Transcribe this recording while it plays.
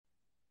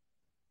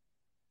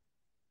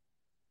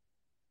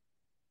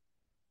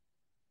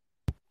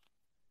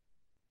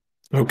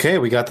Okay,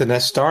 we got the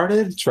nest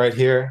started. It's right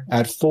here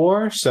at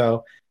 4.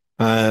 So,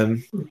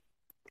 um,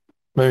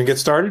 when we get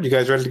started, you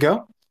guys ready to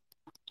go?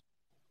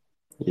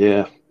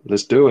 Yeah,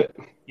 let's do it.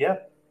 Yeah.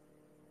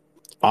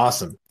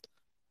 Awesome.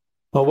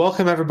 Well,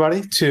 welcome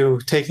everybody to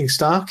Taking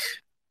Stock.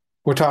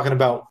 We're talking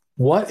about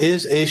what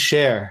is a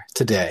share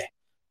today.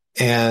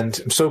 And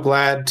I'm so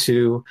glad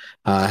to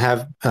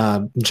have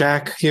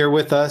Jack here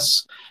with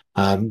us.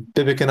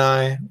 Bibic and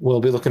I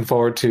will be looking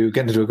forward to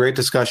getting into a great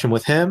discussion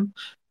with him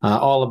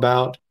all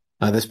about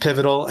this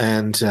pivotal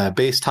and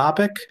base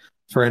topic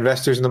for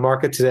investors in the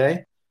market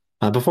today.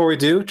 Before we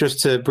do,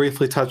 just to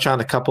briefly touch on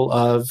a couple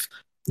of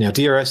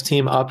DRS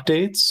team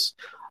updates.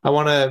 I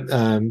want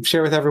to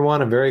share with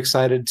everyone. I'm very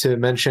excited to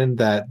mention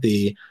that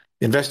the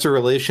investor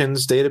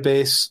relations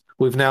database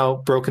we've now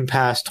broken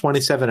past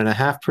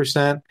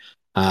 27.5%.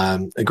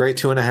 A great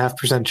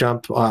 2.5%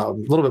 jump, a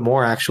little bit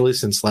more actually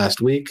since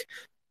last week.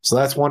 So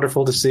that's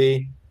wonderful to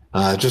see.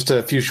 Just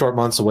a few short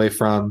months away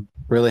from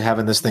really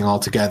having this thing all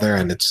together,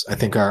 and I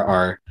think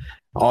our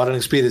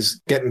auditing speed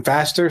is getting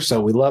faster. So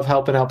we love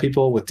helping out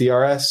people with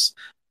DRS.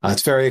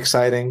 It's very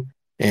exciting,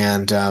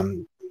 and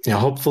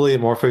hopefully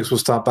more folks will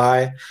stop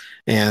by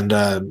and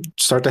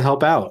start to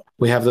help out.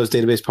 We have those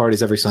database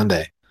parties every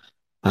Sunday.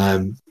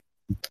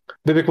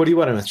 Vivek, what do you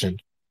want to mention?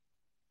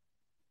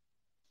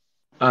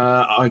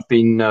 I've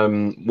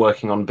been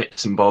working on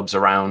bits and bobs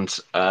around.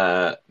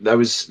 There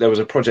was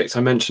a project I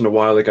mentioned a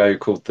while ago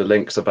called the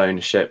Links of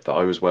Ownership that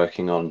I was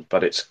working on,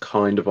 but it's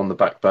kind of on the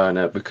back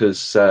burner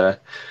because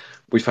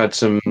we've had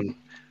some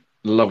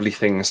lovely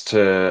things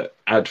to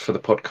add for the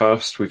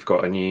podcast. We've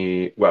got a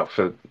new, well,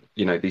 for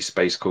these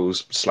space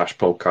calls slash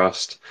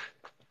podcast.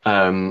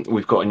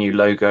 We've got a new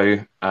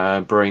logo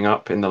brewing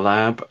up in the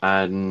lab,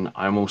 and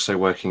I'm also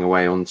working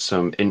away on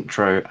some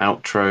intro,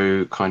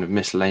 outro, kind of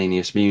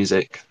miscellaneous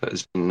music that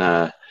has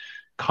been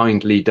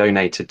kindly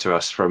donated to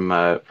us from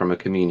a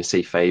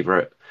community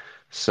favourite.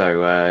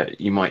 So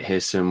you might hear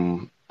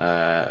some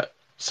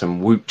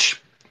whoosh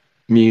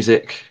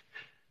music,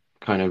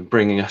 kind of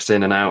bringing us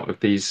in and out of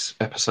these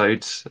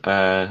episodes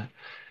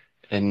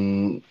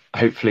in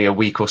hopefully a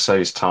week or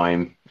so's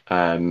time.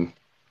 But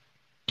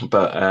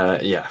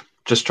yeah,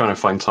 just trying to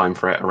find time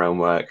for it around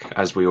work,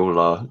 as we all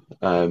are.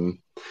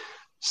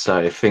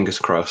 So fingers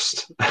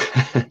crossed.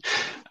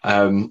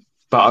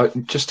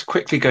 Just to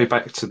quickly go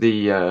back to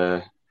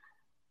the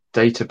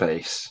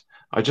database,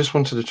 I just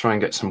wanted to try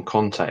and get some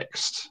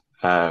context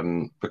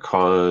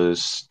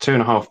because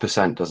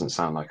 2.5% doesn't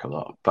sound like a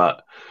lot,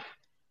 but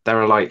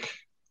there are like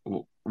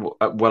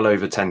well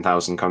over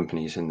 10,000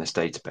 companies in this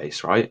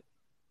database, right?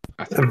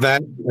 I think.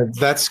 That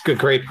that's a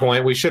great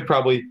point. We should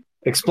probably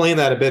explain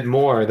that a bit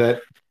more.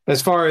 That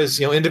as far as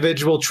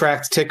individual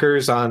tracked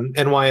tickers on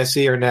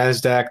NYSE or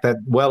Nasdaq, that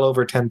well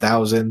over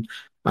 10,000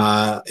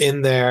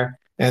 in there,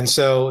 and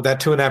so that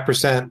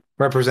 2.5%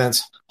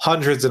 represents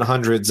hundreds and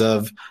hundreds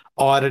of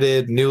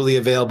audited, newly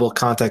available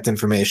contact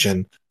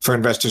information for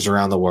investors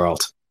around the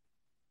world.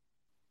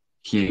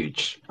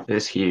 Huge.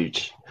 It's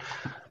huge.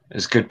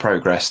 It's good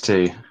progress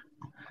too.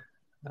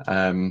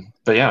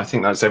 But yeah, I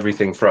think that's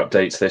everything for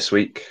updates this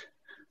week.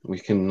 We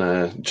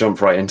can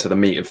jump right into the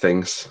meat of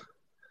things.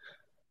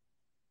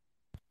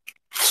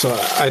 So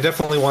I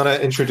definitely want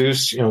to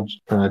introduce,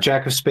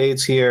 Jack of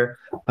Spades here.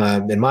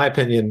 In my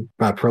opinion,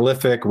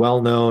 prolific,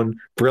 well-known,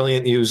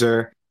 brilliant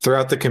user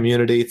throughout the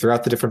community,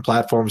 throughout the different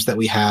platforms that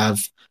we have.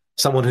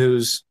 Someone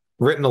who's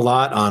written a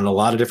lot on a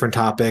lot of different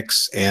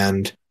topics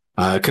and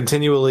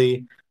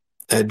continually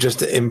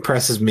just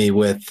impresses me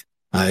with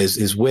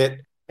his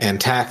wit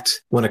and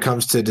tact when it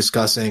comes to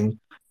discussing,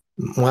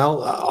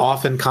 well,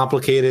 often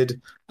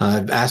complicated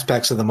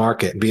aspects of the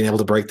market and being able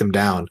to break them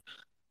down.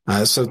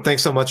 So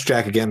thanks so much,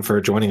 Jack, again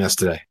for joining us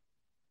today.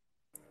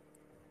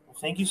 Well,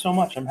 thank you so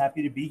much. I'm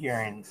happy to be here,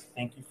 and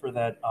thank you for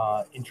that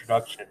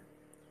introduction.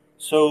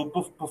 So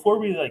before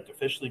we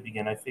officially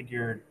begin, I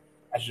figured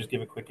I should just give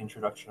a quick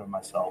introduction of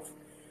myself.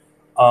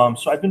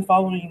 So I've been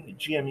following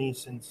GME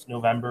since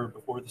November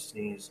before the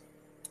sneeze,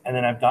 and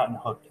then I've gotten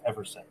hooked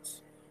ever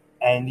since.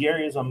 And the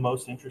areas I'm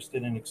most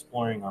interested in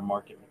exploring are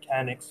market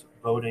mechanics,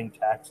 voting,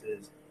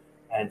 taxes,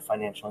 and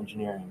financial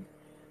engineering.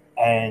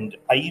 And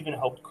I even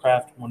helped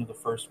craft one of the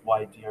first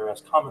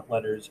YDRS comment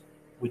letters,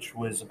 which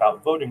was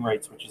about voting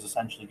rights, which is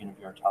essentially going to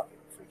be our topic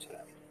for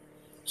today.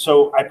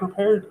 So I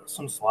prepared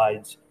some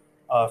slides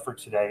for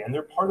today, and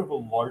they're part of a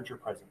larger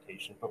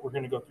presentation, but we're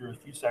going to go through a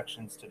few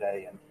sections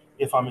today. And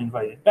if I'm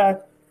invited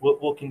back,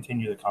 we'll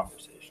continue the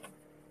conversation.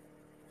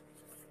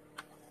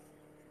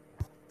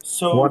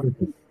 So,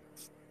 Wonderful.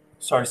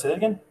 sorry, say that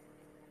again?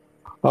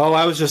 Oh,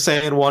 I was just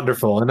saying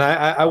wonderful. And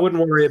I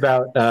wouldn't worry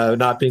about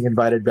not being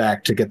invited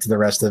back to get to the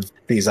rest of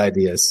these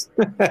ideas.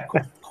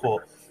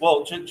 Cool.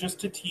 Well, just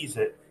to tease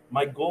it,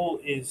 my goal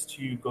is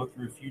to go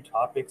through a few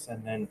topics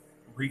and then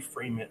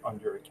reframe it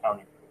under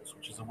accounting rules,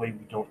 which is a way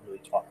we don't really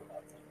talk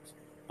about things.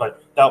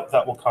 But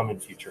that will come in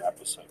future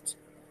episodes.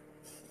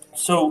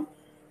 So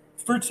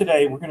for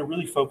today, we're going to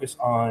really focus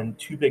on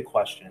two big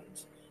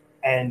questions.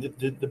 And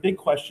the big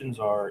questions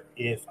are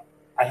if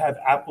I have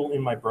Apple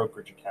in my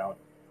brokerage account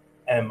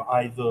am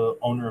I the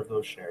owner of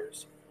those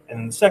shares? And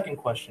then the second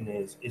question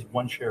is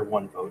one share,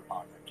 one vote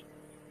honored?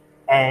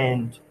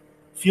 And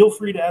feel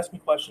free to ask me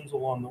questions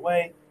along the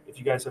way. If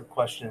you guys have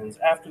questions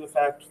after the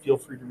fact, feel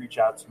free to reach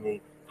out to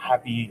me.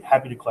 Happy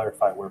to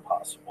clarify where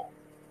possible.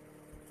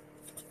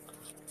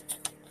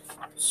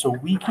 So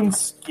we can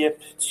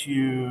skip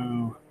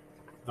to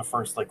the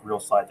first real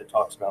slide that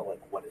talks about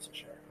what is a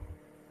share.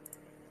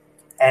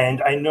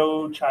 And I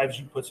know, Chives,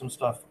 you put some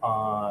stuff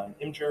on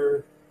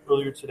Imgur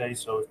earlier today,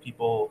 so if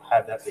people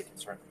have that, they can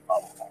certainly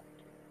follow along.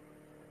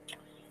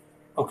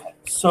 Okay,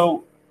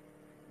 so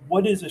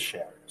what is a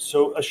share?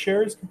 So a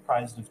share is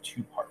comprised of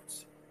two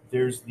parts.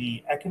 There's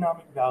the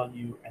economic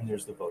value and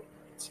there's the voting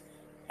rights.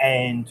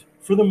 And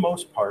for the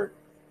most part,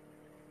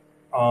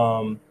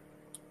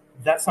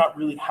 that's not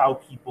really how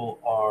people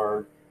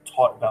are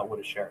taught about what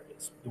a share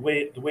is. The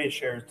way a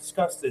share is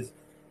discussed is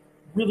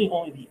really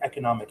only the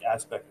economic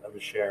aspect of a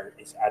share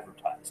is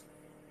advertised.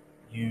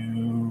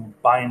 You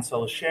buy and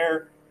sell a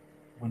share.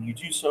 When you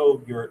do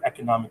so, you're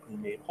economically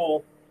made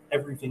whole.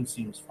 Everything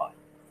seems fine.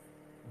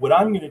 What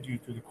I'm going to do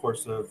through the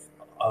course of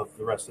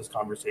the rest of this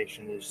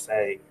conversation is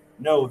say,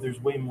 no,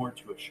 there's way more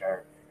to a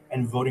share,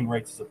 and voting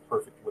rights is a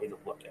perfect way to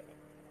look at it.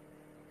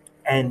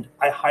 And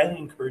I highly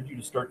encourage you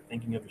to start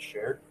thinking of a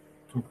share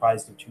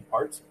comprised of two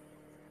parts,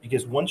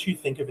 because once you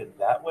think of it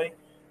that way,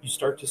 you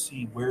start to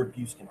see where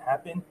abuse can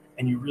happen,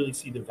 and you really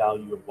see the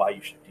value of why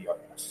you should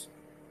DRS.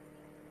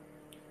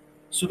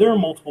 So there are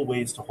multiple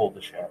ways to hold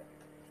a share.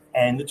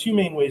 And the two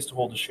main ways to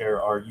hold a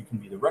share are you can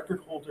be the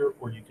record holder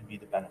or you can be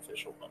the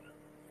beneficial owner.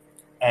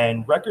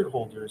 And record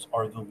holders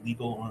are the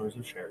legal owners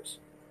of shares.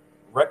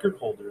 Record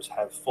holders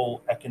have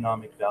full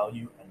economic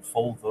value and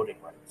full voting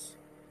rights.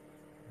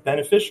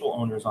 Beneficial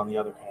owners, on the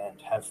other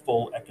hand, have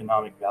full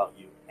economic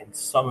value and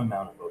some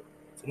amount of voting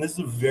rights. And this is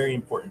a very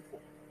important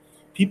point.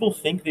 People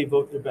think they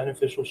vote their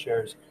beneficial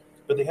shares,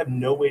 but they have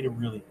no way to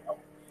really know.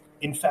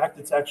 In fact,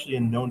 it's actually a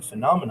known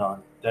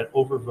phenomenon that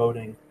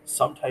overvoting,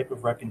 some type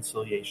of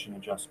reconciliation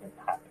adjustment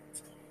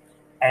happens.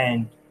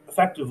 And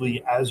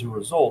effectively, as a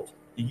result,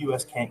 the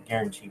U.S. can't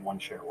guarantee one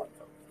share, one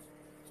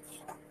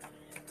vote.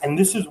 And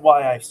this is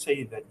why I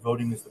say that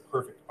voting is the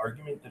perfect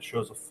argument that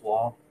shows a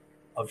flaw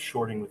of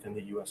shorting within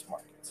the U.S.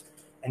 markets.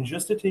 And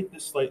just to take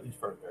this slightly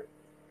further,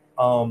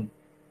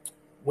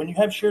 when you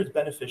have shares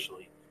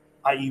beneficially,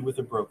 i.e. with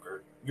a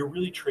broker, you're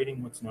really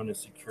trading what's known as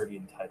security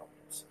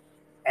entitlements.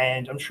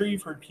 And I'm sure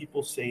you've heard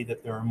people say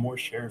that there are more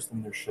shares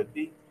than there should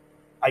be.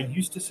 I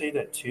used to say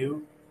that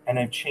too, and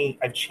I've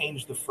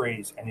changed the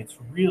phrase, and it's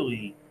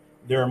really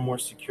there are more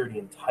security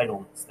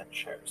entitlements than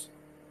shares.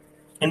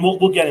 And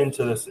we'll get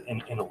into this in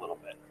a little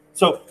bit.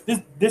 So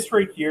this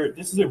right here,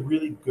 this is a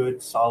really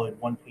good, solid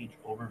one-page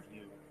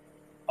overview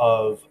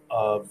of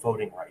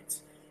voting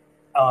rights.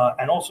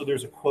 And also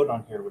there's a quote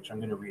on here, which I'm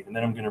going to read, and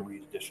then I'm going to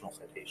read additional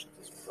citations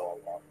as we go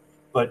along.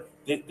 But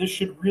this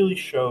should really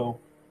show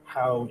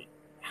how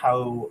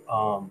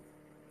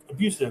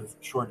abusive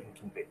shorting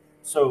can be.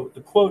 So the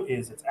quote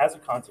is, it's as a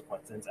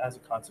consequence, and it's as a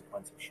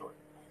consequence of shorting.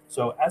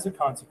 So as a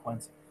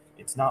consequence,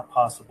 it's not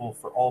possible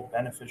for all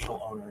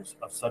beneficial owners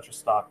of such a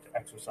stock to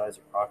exercise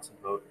a proxy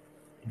vote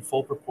in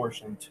full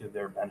proportion to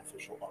their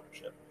beneficial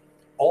ownership.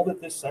 All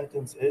that this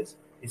sentence is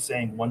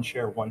saying one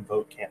share, one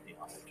vote can't be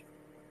honored.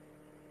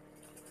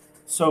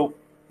 So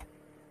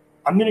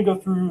we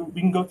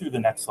can go through the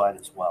next slide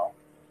as well.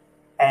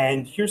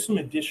 And here's some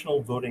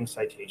additional voting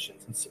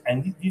citations.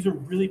 And these are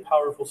really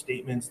powerful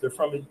statements. They're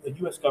from a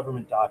U.S.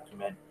 government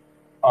document.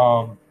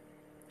 I'm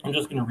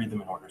just going to read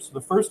them in order. So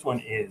the first one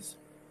is,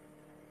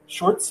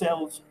 short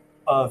sales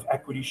of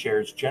equity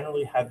shares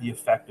generally have the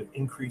effect of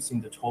increasing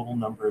the total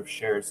number of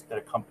shares that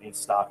a company's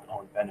stock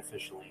owned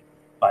beneficially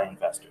by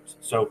investors.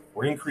 So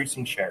we're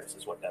increasing shares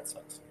is what that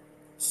says.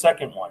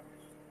 Second one,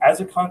 as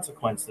a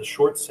consequence, the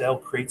short sale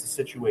creates a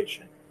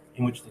situation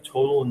in which the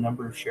total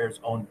number of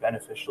shares owned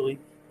beneficially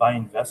by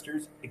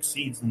investors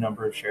exceeds the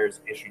number of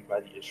shares issued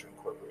by the issuing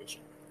corporation.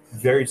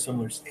 Very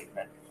similar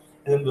statement.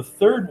 And then the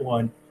third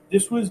one,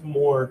 this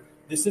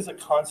is a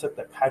concept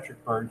that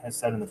Patrick Byrne has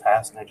said in the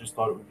past, and I just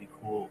thought it would be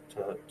cool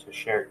to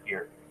share it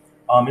here.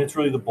 And it's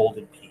really the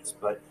bolded piece.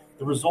 But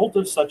the result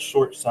of such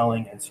short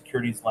selling and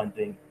securities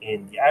lending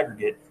in the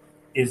aggregate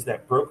is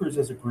that brokers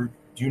as a group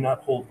do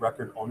not hold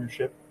record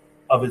ownership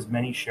of as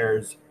many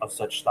shares of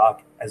such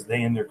stock as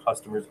they and their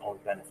customers own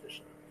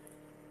beneficially.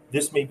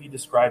 This may be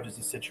described as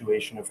a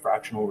situation of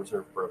fractional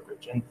reserve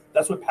brokerage. And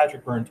that's what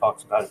Patrick Byrne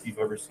talks about if you've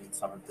ever seen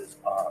some of his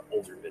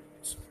older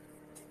videos.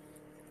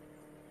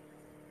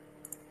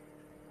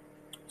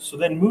 So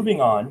then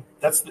moving on,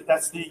 that's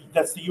the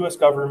U.S.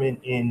 government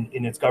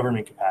in its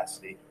government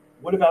capacity.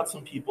 What about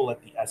some people at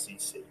the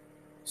SEC?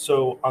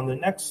 So on the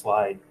next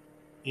slide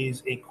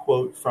is a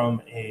quote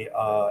from a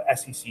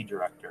SEC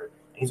director.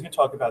 And he's going to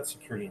talk about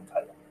security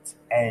entitlements.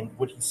 And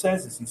what he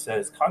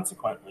says,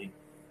 consequently,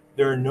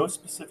 there are no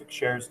specific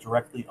shares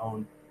directly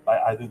owned by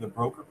either the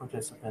broker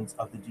participants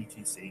of the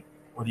DTC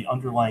or the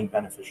underlying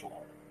beneficial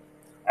owner.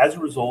 As a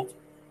result,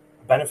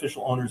 a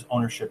beneficial owner's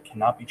ownership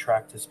cannot be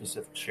tracked to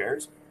specific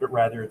shares, but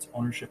rather its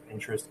ownership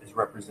interest is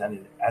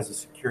represented as a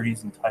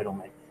securities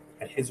entitlement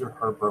at his or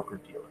her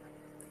broker-dealer.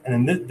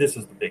 And then this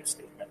is the big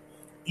statement.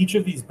 Each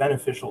of these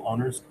beneficial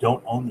owners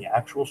don't own the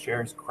actual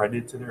shares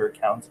credited to their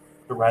accounts,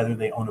 but rather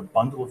they own a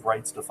bundle of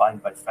rights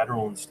defined by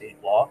federal and state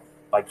law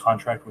by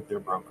contract with their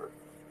broker.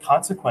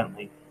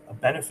 Consequently, a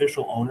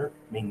beneficial owner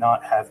may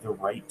not have the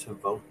right to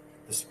vote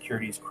the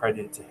securities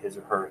credited to his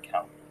or her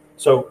account.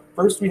 So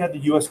first we had the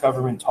U.S.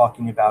 government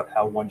talking about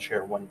how one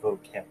share, one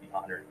vote can't be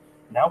honored.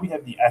 Now we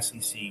have the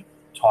SEC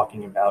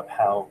talking about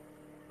how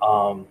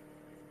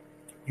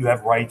you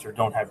have rights or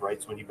don't have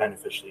rights when you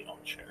beneficially own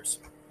shares.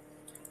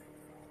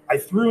 I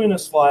threw in a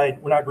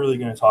slide. We're not really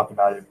going to talk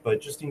about it,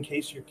 but just in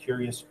case you're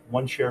curious,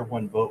 one share,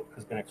 one vote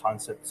has been a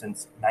concept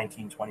since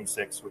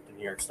 1926 with the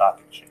New York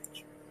Stock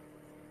Exchange.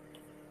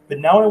 But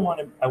now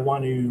I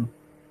want to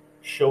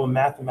show a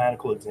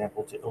mathematical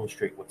example to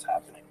illustrate what's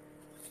happening.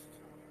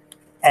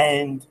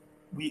 And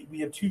we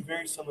have two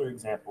very similar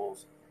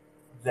examples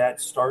that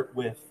start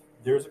with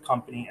there's a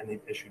company and they've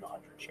issued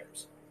 100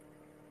 shares.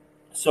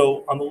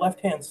 So on the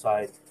left-hand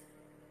side,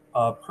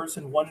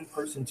 person 1 and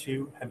person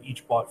 2 have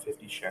each bought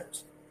 50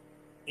 shares.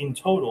 In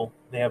total,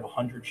 they have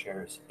 100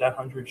 shares. That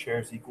 100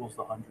 shares equals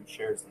the 100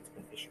 shares that's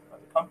been issued by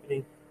the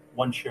company.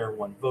 One share,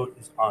 one vote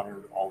is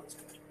honored, all is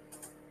good.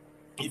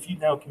 If you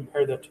now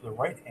compare that to the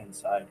right-hand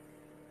side,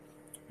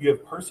 you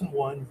have person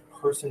 1,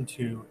 person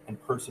 2,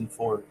 and person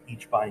 4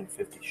 each buying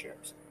 50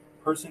 shares.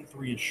 Person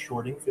 3 is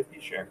shorting 50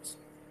 shares.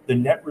 The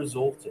net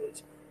result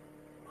is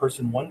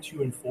person 1,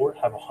 2, and 4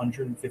 have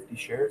 150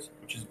 shares,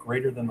 which is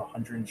greater than the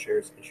 100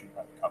 shares issued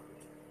by the company.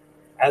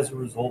 As a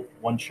result,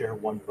 one share,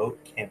 one vote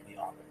can't be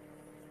honored.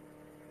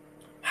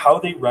 How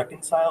they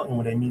reconcile, and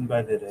what I mean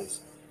by that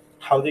is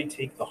how they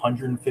take the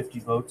 150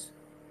 votes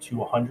to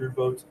 100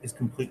 votes is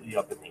completely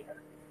up in the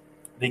air.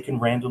 They can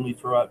randomly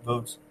throw out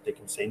votes. They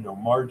can say no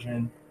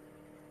margin,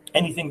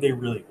 anything they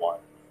really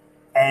want.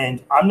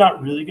 And I'm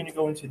not really going to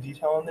go into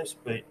detail on this,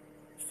 but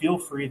feel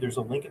free. There's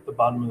a link at the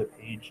bottom of the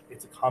page.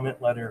 It's a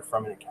comment letter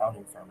from an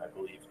accounting firm, I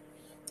believe.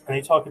 And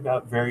they talk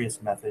about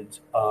various methods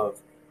of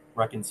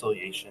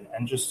reconciliation.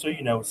 And just so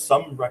you know,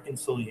 some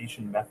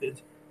reconciliation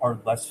methods are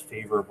less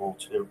favorable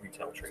to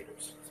retail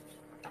traders.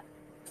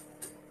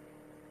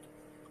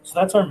 So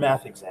that's our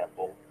math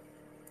example.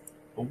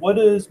 But what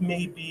does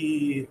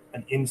maybe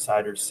an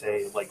insider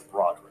say, like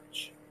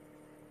Broadridge?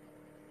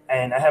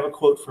 And I have a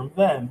quote from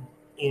them.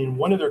 In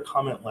one of their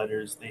comment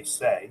letters, they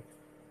say,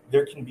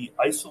 there can be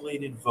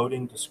isolated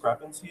voting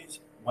discrepancies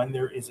when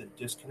there is a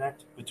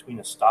disconnect between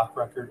a stock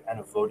record and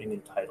a voting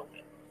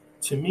entitlement.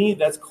 To me,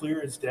 that's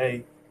clear as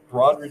day.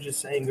 Broadridge is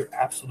saying there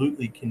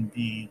absolutely can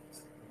be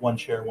one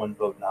share, one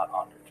vote not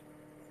honored.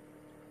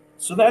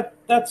 So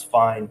that's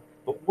fine.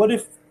 But what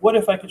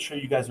if I could show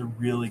you guys a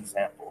real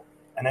example?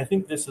 And I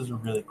think this is a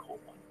really cool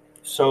one.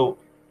 So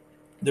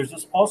there's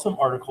this awesome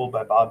article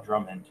by Bob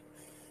Drummond,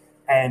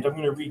 and I'm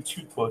going to read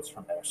two quotes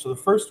from there. So the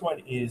first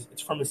one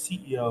it's from a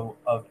CEO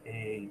of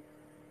a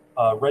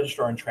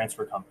registrar and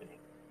transfer company.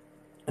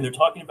 And they're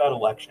talking about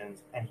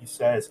elections, and he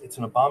says it's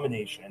an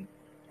abomination.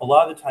 A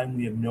lot of the time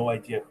we have no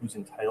idea who's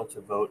entitled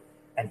to vote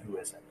and who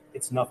isn't.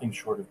 It's nothing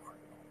short of criminal.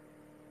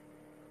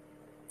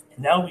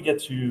 And now we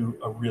get to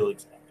a real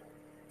example.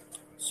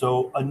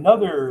 So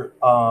another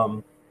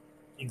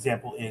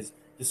example is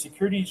the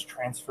Securities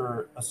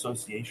Transfer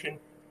Association,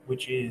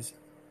 which is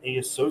an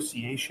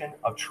association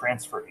of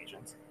transfer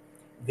agents.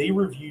 They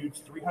reviewed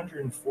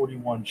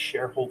 341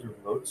 shareholder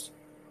votes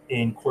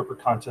in corporate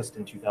contest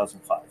in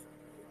 2005.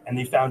 And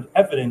they found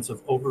evidence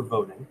of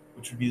overvoting,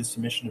 which would be the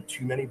submission of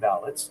too many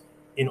ballots,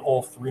 in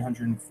all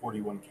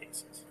 341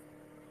 cases.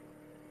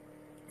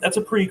 That's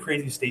a pretty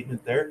crazy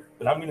statement there,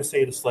 but I'm going to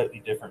say it a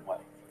slightly different way.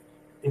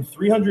 In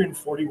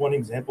 341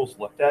 examples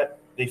looked at,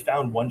 they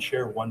found one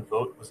share, one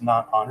vote was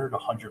not honored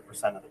 100%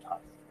 of the time.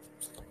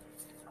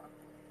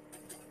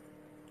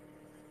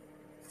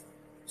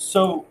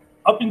 So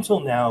up until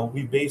now,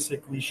 we've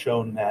basically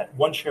shown that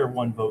one share,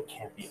 one vote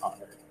can't be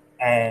honored.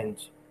 And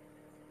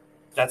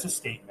that's a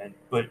statement,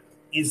 but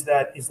is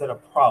that a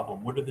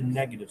problem? What are the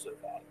negatives of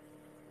that?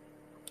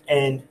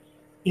 And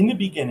in the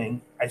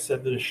beginning, I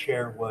said that a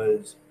share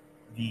was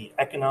the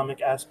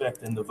economic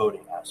aspect and the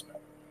voting aspect.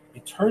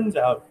 It turns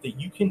out that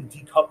you can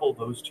decouple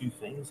those two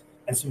things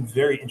and some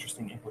very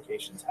interesting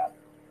implications happen.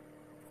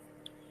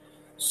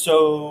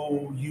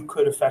 So you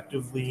could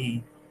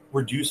effectively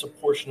reduce a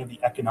portion of the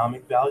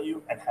economic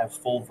value and have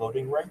full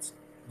voting rights.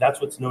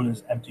 That's what's known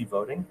as empty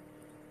voting.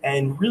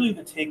 And really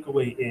the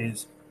takeaway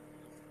is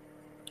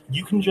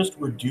you can just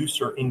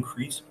reduce or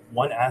increase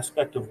one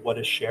aspect of what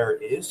a share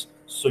is,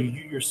 so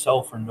you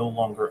yourself are no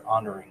longer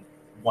honoring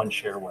one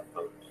share, one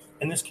vote.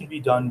 And this can be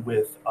done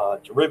with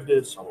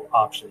derivatives, so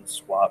options,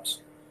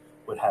 swaps,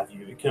 what have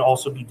you. It can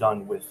also be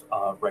done with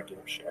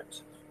regular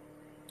shares.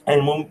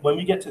 And when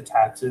we get to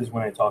taxes,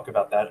 when I talk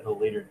about that at a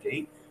later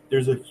date,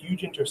 there's a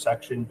huge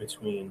intersection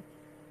between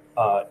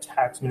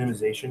tax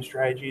minimization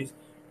strategies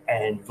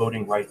and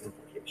voting right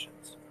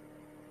implications.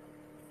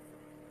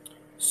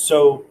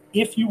 So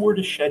if you were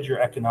to shed your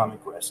economic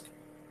risk,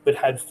 but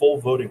had full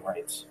voting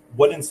rights,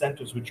 what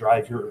incentives would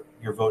drive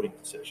your voting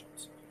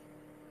decisions?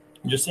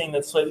 I'm just saying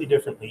that slightly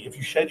differently. If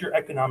you shed your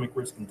economic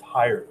risk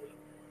entirely,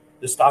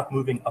 the stock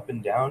moving up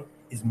and down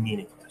is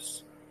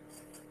meaningless.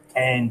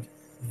 And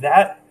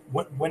that,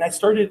 when I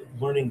started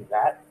learning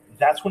that,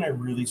 that's when I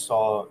really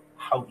saw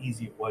how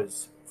easy it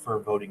was for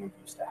voting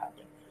abuse to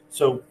happen.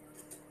 So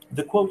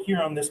the quote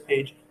here on this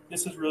page,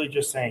 this is really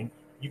just saying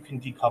you can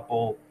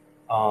decouple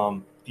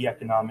the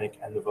economic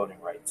and the voting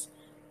rights.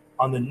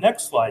 On the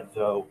next slide,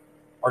 though,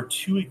 are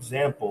two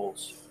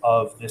examples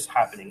of this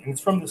happening, and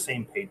it's from the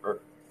same paper.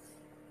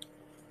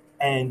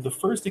 And the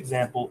first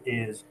example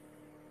is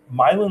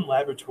Mylan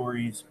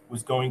Laboratories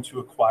was going to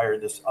acquire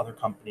this other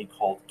company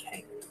called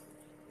King.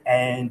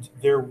 And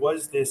there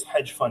was this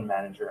hedge fund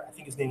manager, I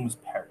think his name was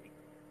Perry.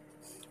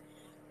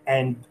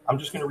 And I'm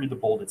just going to read the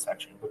bolded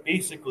section. But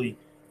basically,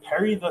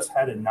 Perry thus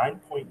had a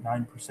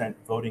 9.9%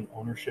 voting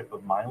ownership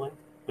of Mylan,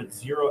 but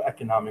zero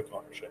economic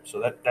ownership.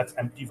 So that's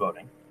empty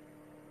voting.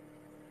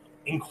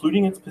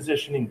 Including its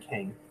position in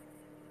King,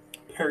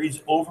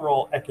 Perry's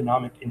overall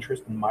economic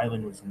interest in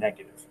Mylan was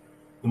negative.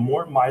 The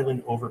more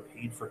Mylan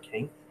overpaid for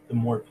King, the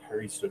more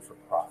Perry stood for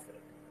profit.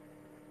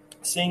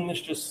 Saying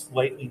this just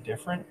slightly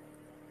different,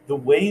 the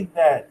way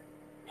that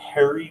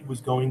Perry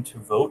was going to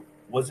vote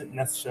wasn't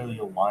necessarily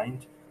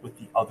aligned with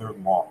the other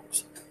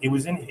longs. It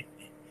was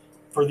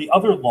for the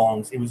other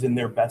longs, it was in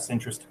their best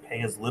interest to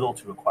pay as little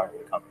to acquire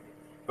the company.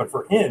 But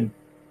for him,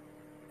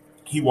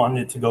 he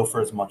wanted it to go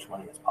for as much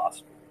money as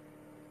possible.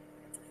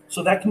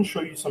 So that can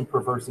show you some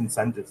perverse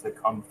incentives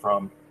that come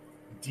from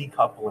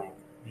decoupling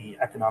the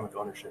economic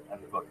ownership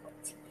and the voting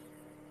rights.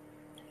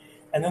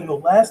 And then the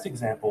last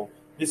example,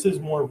 this is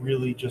more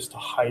really just to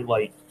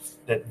highlight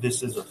that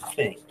this is a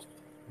thing.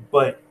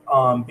 But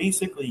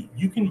basically,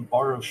 you can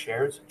borrow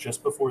shares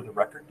just before the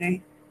record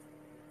date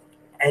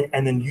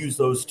and then use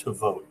those to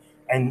vote.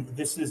 And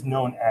this is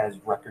known as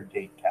record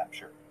date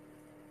capture.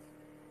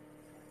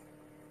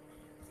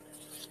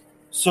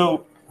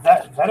 So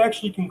that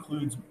actually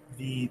concludes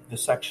the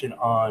section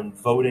on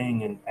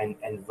voting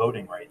and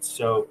voting rights.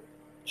 So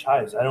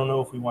Chives, I don't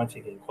know if we want to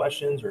take any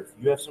questions or if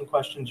you have some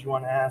questions you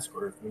want to ask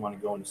or if you want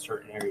to go into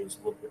certain areas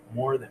a little bit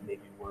more that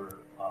maybe were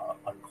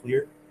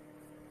unclear.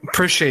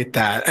 Appreciate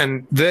that.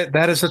 And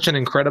that is such an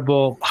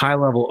incredible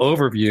high-level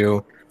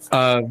overview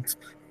of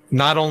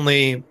not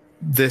only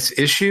this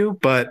issue,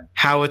 but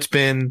how it's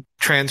been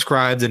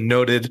transcribed and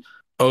noted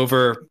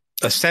over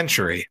a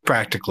century,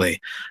 practically.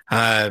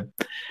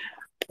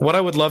 What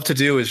I would love to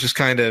do is just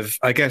kind of,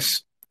 I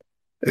guess,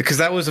 because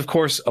that was, of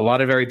course, a lot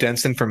of very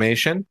dense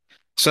information.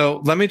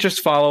 So let me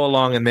just follow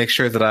along and make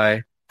sure that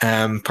I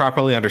am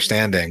properly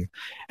understanding.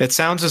 It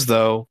sounds as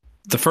though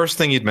the first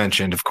thing you'd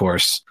mentioned, of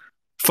course,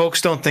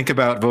 folks don't think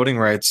about voting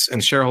rights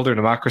and shareholder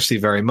democracy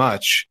very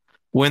much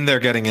when they're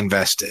getting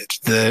invested.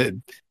 The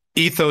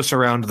ethos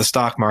around the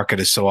stock market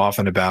is so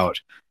often about,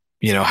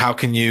 how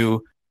can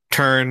you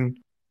turn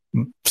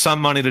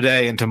some money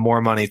today into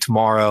more money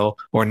tomorrow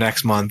or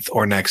next month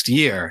or next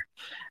year.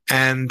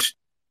 And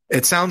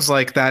it sounds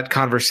like that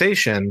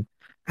conversation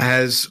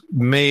has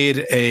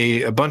made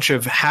a bunch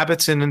of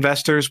habits in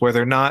investors where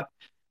they're not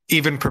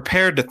even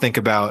prepared to think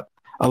about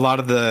a lot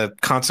of the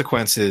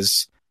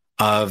consequences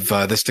of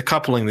this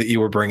decoupling that you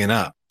were bringing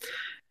up.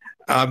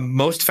 I'm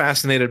most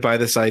fascinated by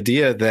this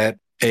idea that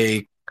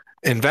a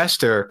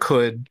investor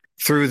could,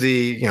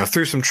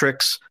 through some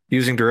tricks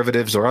using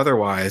derivatives or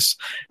otherwise,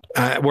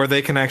 where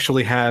they can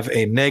actually have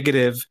a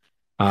negative,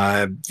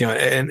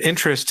 an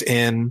interest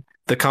in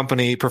the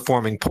company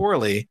performing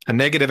poorly, a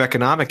negative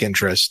economic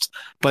interest,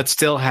 but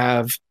still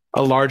have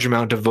a large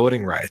amount of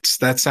voting rights.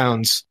 That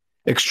sounds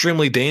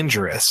extremely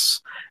dangerous.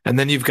 And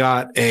then you've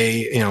got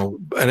a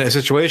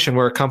situation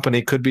where a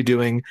company could be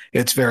doing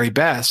its very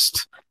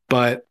best,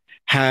 but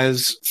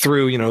has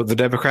through, the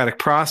democratic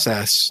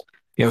process,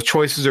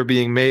 choices are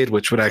being made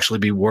which would actually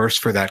be worse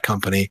for that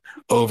company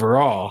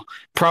overall,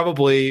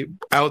 probably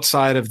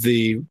outside of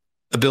the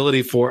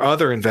ability for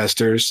other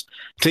investors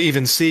to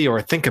even see or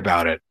think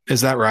about it.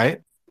 Is that right?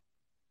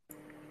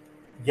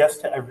 Yes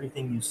to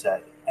everything you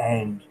said.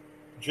 And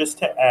just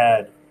to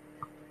add,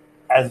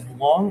 as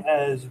long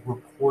as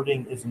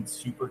reporting isn't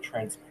super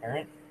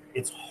transparent,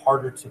 it's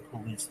harder to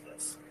police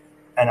this.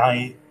 And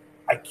I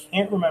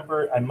can't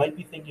remember, I might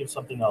be thinking of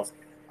something else.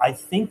 I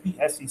think the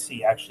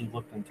SEC actually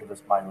looked into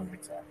this Mylan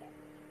example.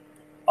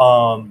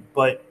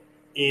 But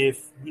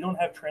if we don't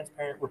have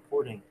transparent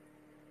reporting,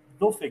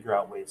 they'll figure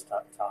out ways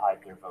to hide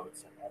their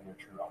votes and their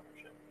true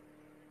ownership.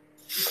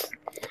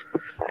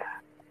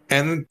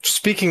 And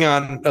speaking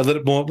on a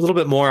little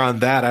bit more on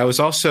that, I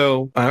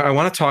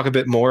want to talk a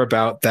bit more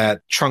about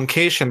that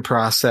truncation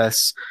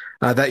process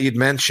that you'd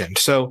mentioned.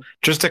 So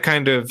just to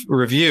kind of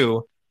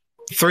review,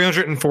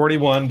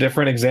 341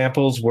 different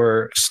examples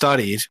were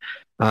studied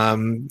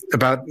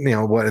about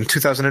in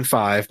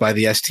 2005 by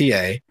the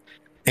STA,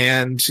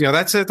 and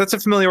that's a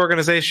familiar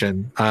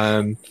organization.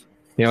 A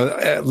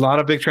lot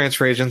of big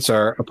transfer agents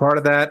are a part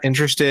of that,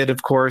 interested,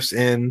 of course,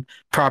 in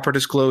proper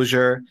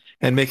disclosure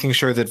and making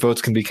sure that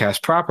votes can be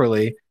cast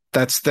properly.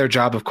 That's their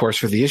job, of course,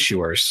 for the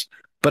issuers.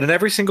 But in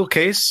every single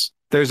case,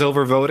 there's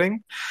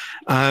overvoting.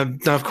 Now,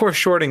 of course,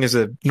 shorting is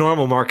a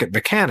normal market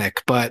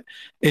mechanic, but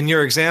in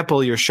your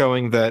example, you're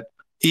showing that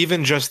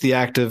even just the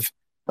act of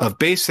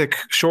basic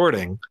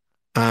shorting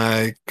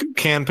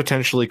can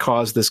potentially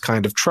cause this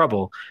kind of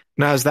trouble.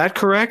 Now, is that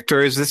correct,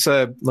 or is this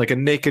a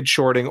naked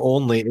shorting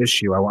only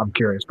issue? I'm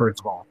curious, first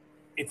of all.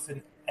 It's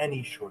an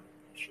any shorting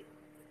issue.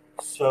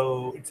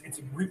 So it's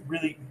a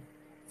really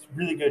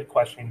good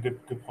question.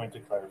 Good point to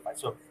clarify.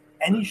 So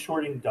any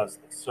shorting does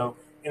this. So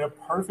in a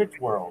perfect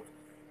world,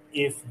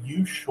 if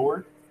you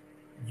short,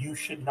 you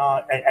should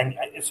not.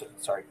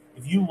 Sorry,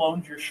 if you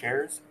loaned your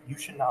shares, you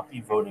should not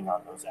be voting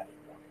on those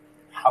anymore.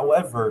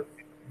 However,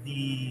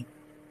 the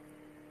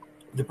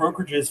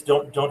brokerages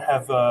don't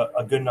have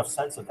a good enough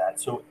sense of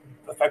that. So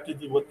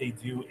effectively, what they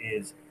do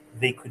is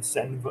they could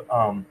send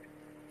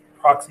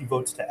proxy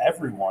votes to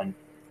everyone,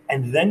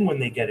 and then when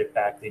they get it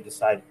back, they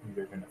decide who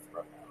they're going to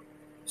throw out.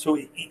 So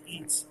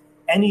it's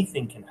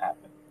anything can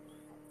happen.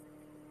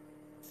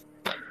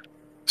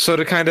 So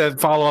to kind of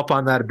follow up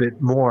on that a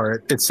bit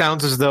more, it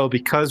sounds as though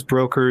because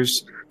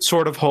brokers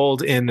sort of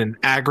hold in an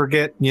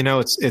aggregate,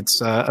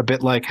 it's a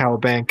bit like how a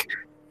bank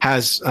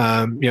has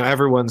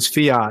everyone's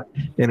fiat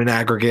in an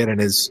aggregate, and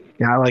is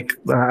I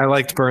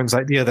liked Burns'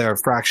 idea there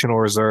of fractional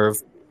reserve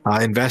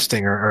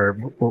investing, or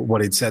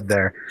what he'd said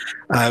there.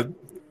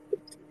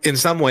 In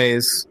some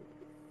ways,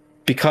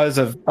 because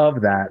of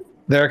that,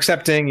 they're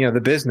accepting the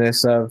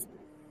business of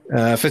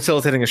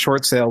facilitating a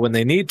short sale when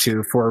they need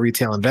to for a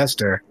retail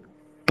investor,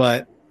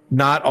 but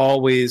not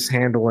always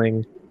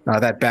handling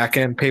that back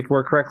end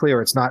paperwork correctly,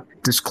 or it's not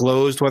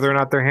disclosed whether or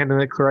not they're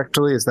handling it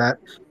correctly. Is that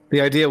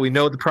the idea? We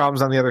know the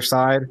problems on the other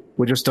side,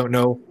 we just don't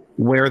know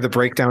where the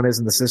breakdown is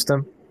in the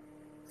system.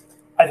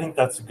 I think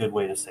that's a good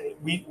way to say it.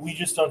 We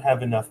just don't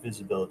have enough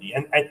visibility,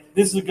 and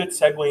this is a good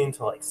segue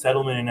into like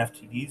settlement and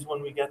FTDs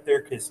when we get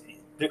there, because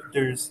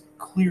there's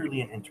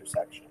clearly an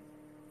intersection.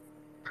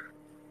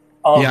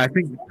 I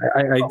think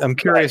I'm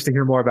curious to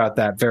hear more about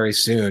that very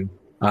soon.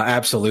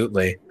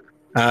 Absolutely.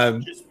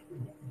 Just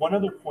one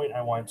other point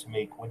I wanted to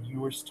make: when you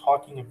were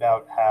talking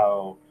about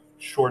how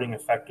shorting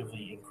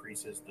effectively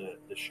increases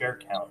the share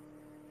count,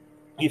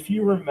 if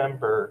you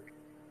remember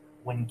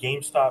when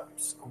GameStop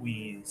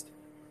squeezed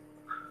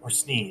or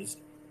sneezed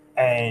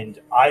and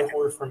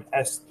Ihor from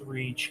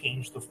S3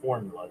 changed the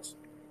formulas,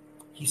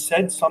 he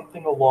said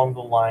something along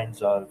the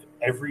lines of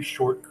every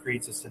short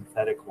creates a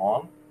synthetic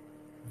long.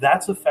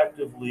 That's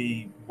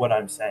effectively what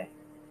I'm saying.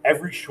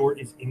 Every short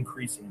is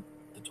increasing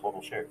the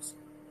total shares.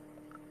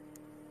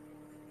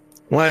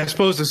 Well, I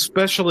suppose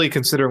especially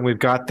considering we've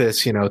got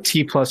this,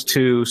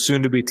 T+2,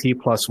 soon to be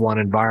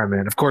T+1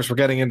 environment. Of course, we're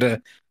getting into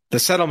the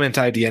settlement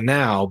idea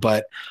now,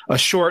 but a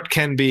short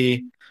can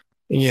be,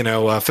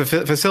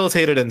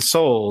 facilitated and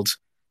sold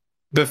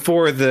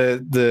before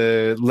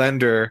the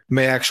lender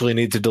may actually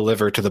need to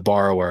deliver to the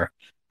borrower.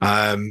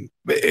 At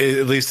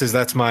least as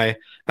that's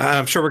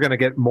I'm sure we're going to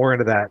get more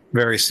into that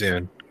very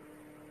soon.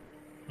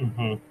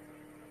 Mm-hmm.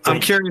 I'm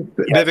curious,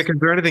 yes. Vivek, is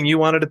there anything you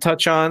wanted to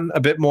touch on a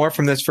bit more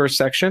from this first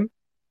section?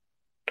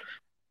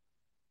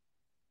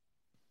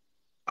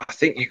 I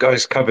think you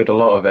guys covered a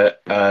lot of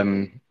it.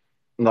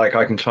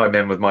 I can chime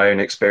in with my own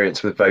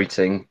experience with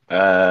voting,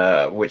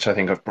 which I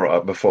think I've brought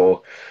up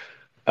before.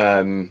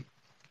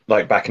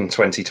 Back in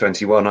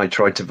 2021, I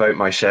tried to vote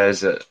my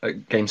shares at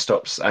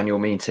GameStop's annual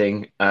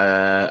meeting,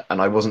 and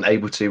I wasn't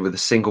able to with a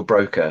single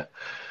broker.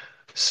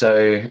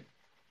 So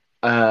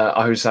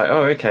I was like,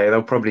 oh, okay,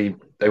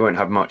 they won't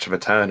have much of a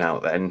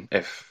turnout then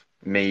if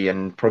me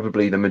and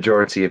probably the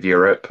majority of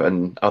Europe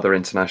and other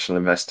international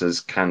investors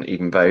can't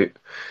even vote.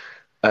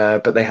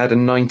 But they had a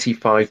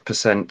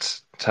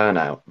 95%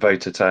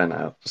 voter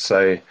turnout.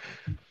 So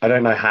I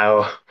don't know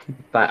how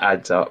that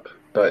adds up,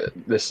 but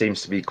this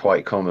seems to be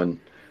quite common.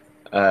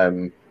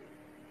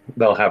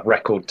 They'll have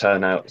record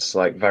turnouts,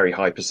 like very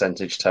high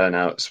percentage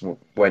turnouts,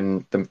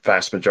 when the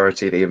vast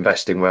majority of the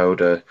investing world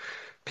are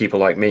people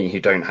like me who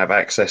don't have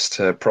access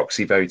to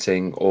proxy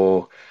voting,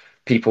 or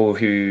people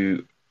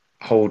who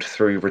hold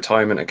through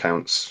retirement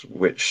accounts,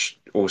 which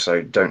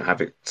also don't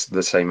have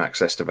the same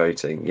access to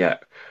voting.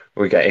 Yet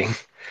we're getting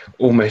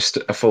almost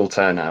a full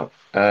turnout.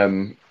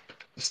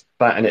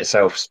 That in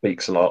itself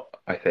speaks a lot,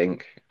 I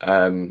think.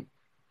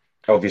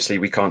 Obviously,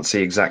 we can't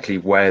see exactly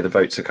where the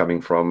votes are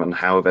coming from and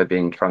how they're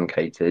being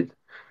truncated.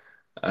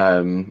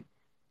 And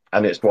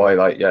it's why,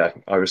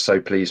 I was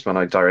so pleased when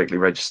I directly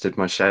registered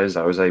my shares.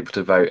 I was able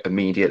to vote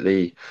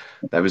immediately.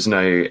 There was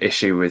no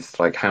issue with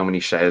how many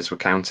shares were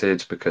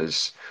counted,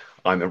 because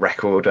I'm a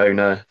record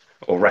owner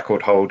or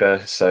record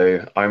holder.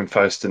 So I'm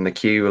first in the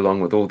queue along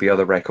with all the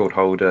other record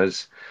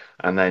holders.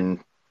 And then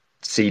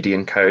CD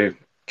and Co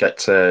get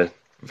to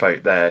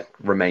vote their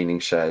remaining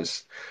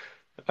shares.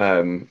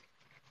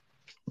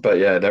 But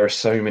yeah, there are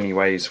so many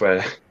ways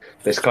where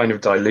this kind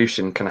of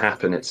dilution can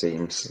happen, it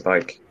seems.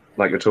 Like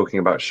you're talking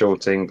about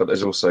shorting, but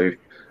there's also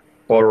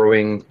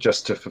borrowing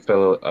just to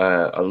fulfill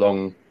a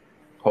long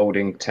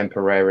holding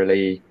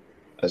temporarily,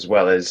 as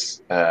well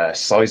as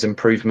size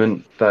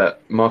improvement that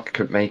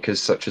market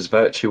makers such as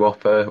Virtue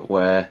offer,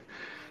 where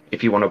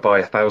if you want to buy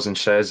 1,000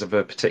 shares of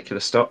a particular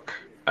stock,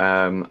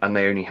 and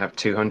they only have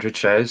 200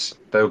 shares,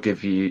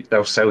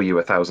 they'll sell you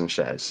 1,000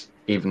 shares,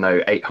 even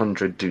though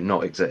 800 do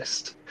not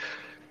exist.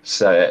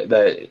 So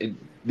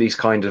these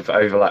kind of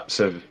overlaps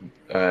of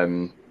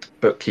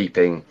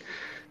bookkeeping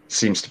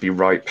seems to be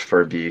ripe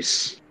for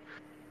abuse.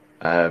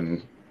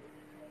 And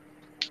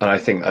I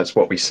think that's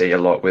what we see a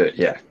lot with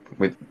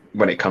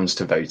when it comes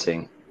to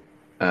voting.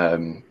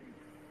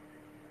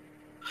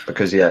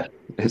 Because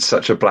it's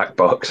such a black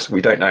box.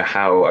 We don't know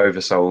how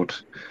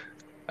oversold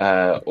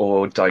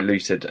or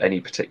diluted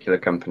any particular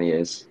company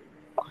is.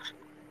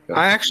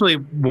 I actually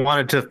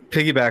wanted to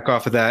piggyback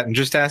off of that and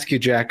just ask you,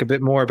 Jack, a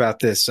bit more about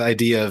this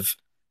idea of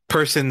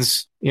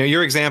persons,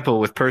 your example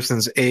with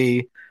persons A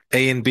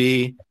and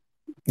B,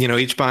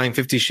 each buying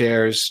 50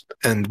 shares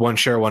and 1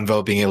 share, 1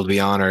 vote being able to be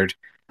honored.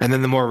 And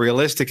then the more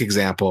realistic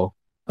example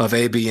of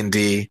A, B, and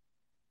D,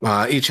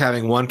 each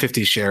having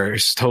 150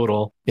 shares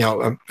total,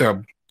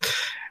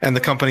 and the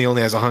company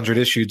only has 100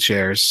 issued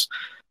shares.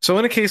 So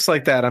in a case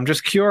like that, I'm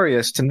just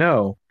curious to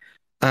know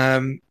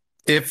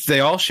if they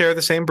all share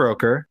the same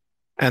broker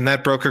and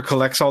that broker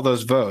collects all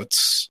those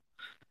votes.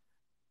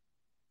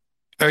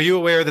 Are you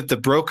aware that the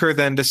broker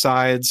then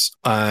decides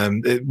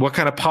what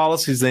kind of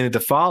policies they need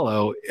to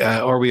follow?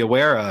 Are we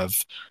aware of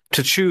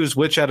to choose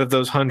which out of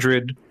those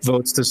 100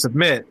 votes to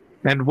submit?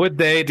 And would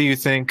they, do you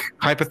think,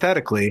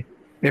 hypothetically,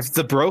 if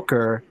the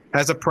broker,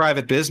 as a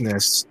private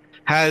business,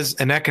 has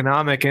an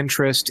economic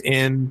interest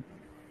in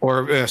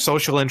or a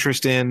social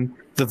interest in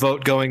the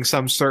vote going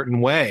some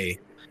certain way,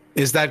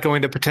 is that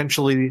going to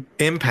potentially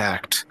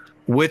impact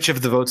which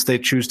of the votes they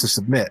choose to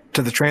submit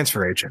to the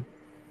transfer agent?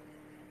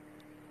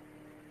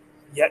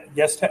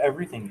 Yes to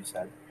everything you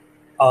said.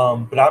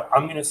 But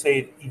I'm going to say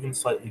it even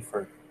slightly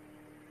further.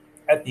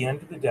 At the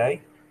end of the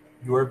day,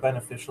 you're a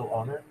beneficial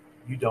owner.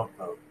 You don't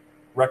vote.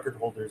 Record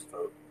holders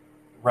vote.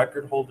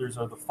 Record holders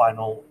are the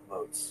final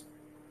votes.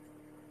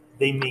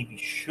 They maybe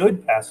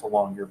should pass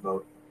along your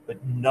vote,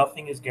 but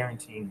nothing is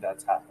guaranteeing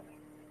that's happening.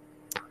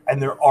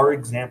 And there are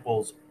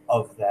examples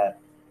of that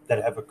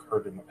have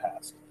occurred in the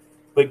past.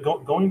 But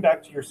going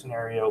back to your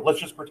scenario, let's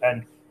just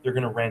pretend they're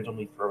going to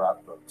randomly throw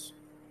out votes.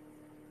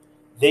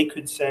 They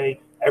could say,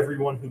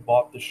 everyone who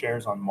bought the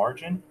shares on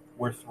margin,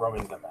 we're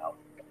throwing them out.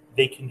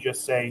 They can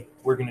just say,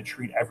 we're going to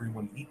treat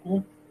everyone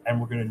equal,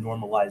 and we're going to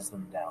normalize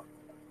them down.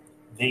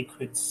 They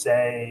could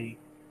say,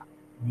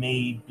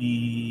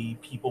 maybe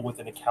people with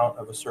an account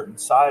of a certain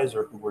size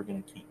are who we're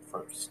going to keep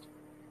first.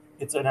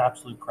 It's an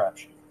absolute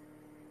crapshoot.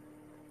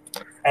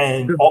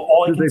 And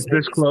all I can say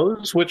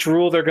disclose which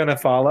rule they're going to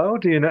follow?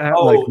 Do you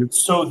know?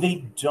 So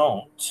they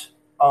don't.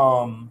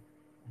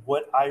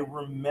 What I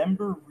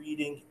remember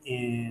reading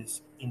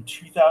is in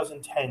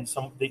 2010.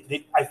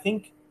 I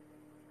think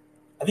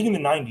in the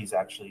 90s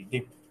actually,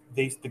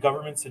 the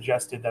government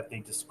suggested that they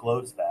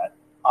disclose that.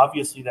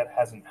 Obviously, that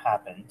hasn't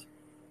happened.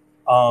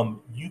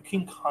 You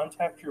can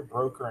contact your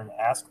broker and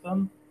ask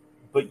them,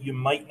 but you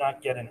might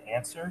not get an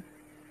answer.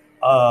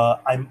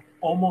 I'm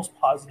almost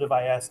positive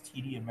I asked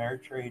TD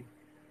Ameritrade,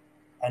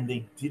 and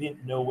they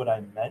didn't know what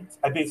I meant.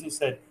 I basically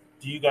said,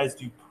 do you guys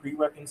do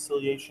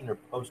pre-reconciliation or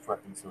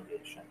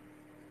post-reconciliation?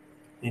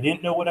 They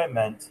didn't know what I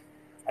meant.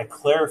 I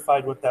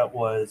clarified what that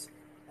was,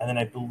 and then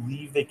I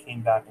believe they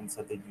came back and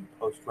said they do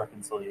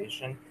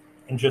post-reconciliation.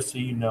 And just so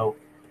you know,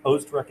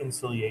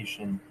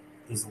 post-reconciliation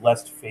is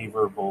less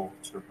favorable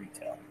to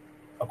retail,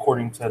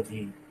 according to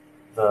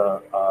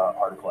the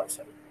article I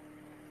cited.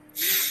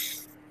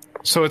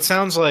 So it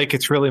sounds like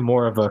it's really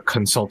more of a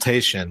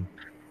consultation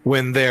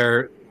when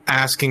they're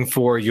asking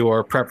for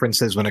your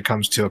preferences when it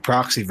comes to a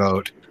proxy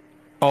vote.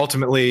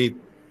 Ultimately,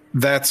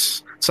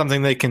 that's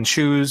something they can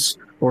choose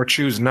or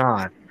choose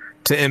not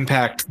to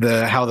impact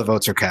how the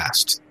votes are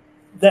cast.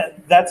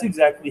 That's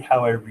exactly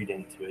how I read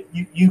into it.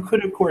 You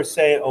could, of course,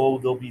 say, oh,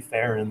 they'll be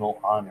fair and they'll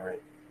honor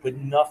it, but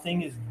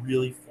nothing is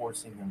really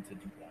forcing them to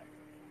do that.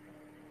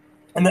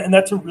 And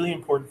that's a really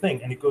important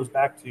thing. And it goes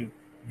back to,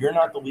 you're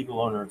not the legal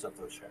owners of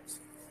those shares.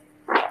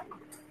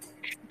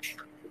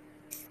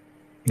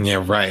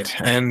 Yeah, right.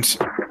 And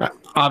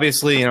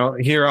obviously,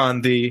 here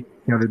on the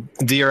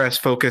DRS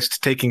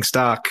focused taking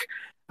stock,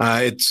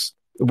 it's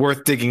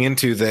worth digging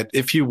into that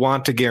if you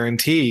want to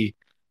guarantee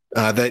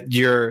that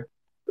your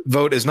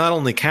vote is not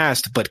only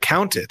cast but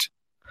counted,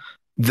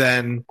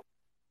 then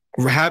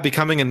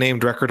becoming a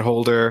named record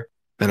holder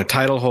and a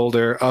title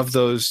holder of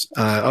those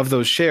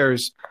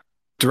shares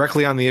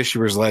directly on the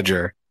issuer's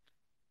ledger.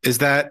 Is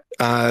that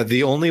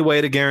the only way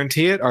to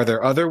guarantee it? Are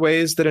there other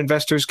ways that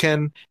investors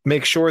can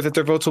make sure that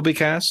their votes will be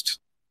cast?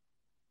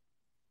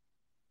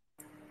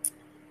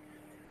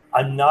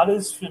 I'm not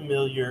as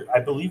familiar. I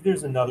believe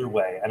there's another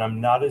way, and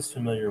I'm not as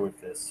familiar with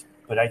this,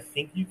 but I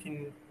think you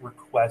can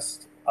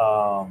request.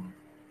 I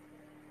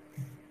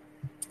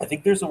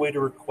think there's a way to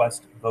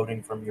request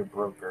voting from your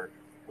broker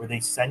where they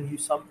send you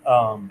some.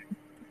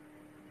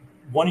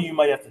 One of you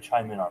might have to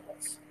chime in on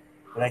this,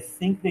 but I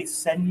think they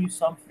send you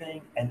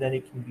something and then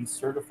it can be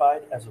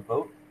certified as a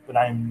vote, but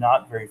I am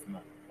not very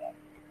familiar with that.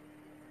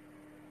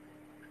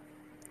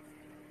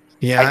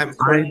 Yeah,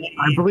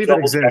 I believe it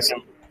exists,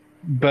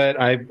 but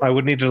I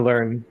would need to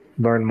learn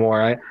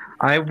more.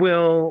 I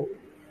will.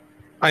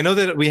 I know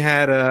that we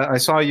had. I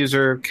saw a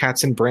user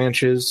Cats and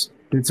Branches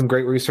did some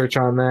great research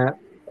on that.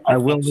 I I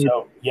will think need.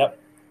 so. Yep.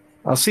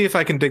 I'll see if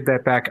I can dig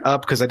that back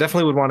up because I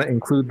definitely would want to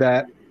include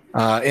that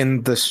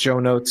in the show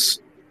notes.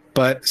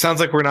 But sounds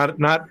like we're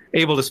not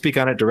able to speak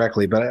on it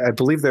directly. But I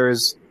believe there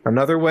is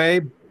another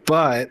way.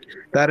 But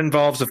that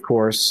involves, of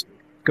course,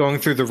 going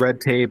through the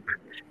red tape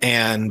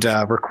and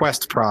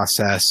request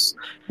process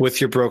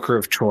with your broker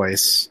of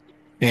choice.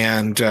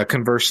 And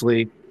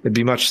conversely, it'd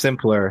be much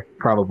simpler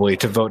probably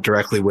to vote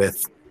directly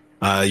with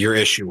your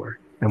issuer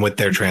and what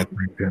they're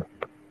transferring to.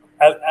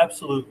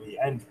 Absolutely.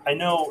 And I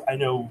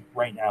know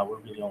right now we're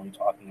really only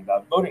talking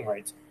about voting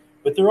rights,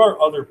 but there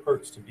are other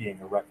perks to being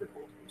a record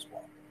holder as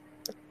well.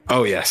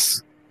 Oh,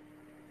 yes.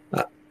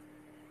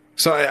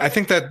 So I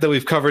think that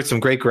we've covered some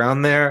great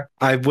ground there.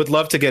 I would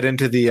love to get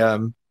into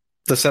the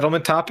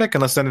settlement topic,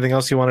 unless there's anything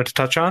else you wanted to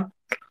touch on.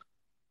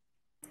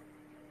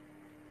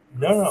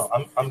 No,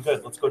 I'm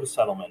good. Let's go to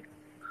settlement.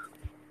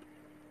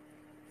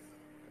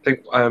 I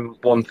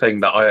think one thing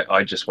that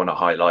I just want to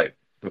highlight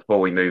before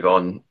we move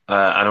on,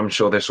 and I'm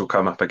sure this will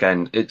come up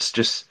again, it's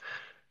just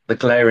the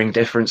glaring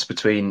difference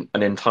between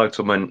an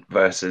entitlement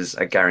versus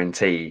a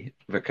guarantee,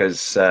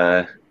 because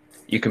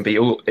you can be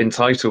all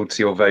entitled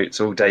to your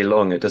votes all day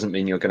long. It doesn't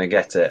mean you're going to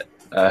get it.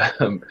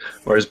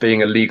 Whereas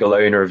being a legal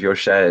owner of your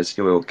shares,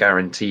 you're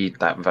guaranteed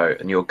that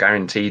vote and you're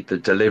guaranteed the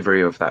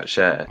delivery of that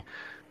share,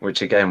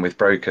 which again, with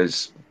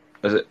brokers,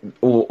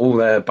 all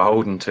they're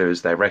beholden to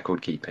is their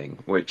record keeping,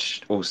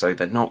 which also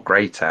they're not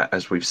great at,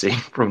 as we've seen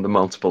from the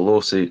multiple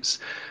lawsuits,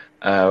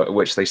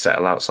 which they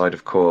settle outside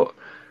of court.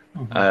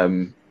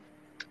 Mm-hmm.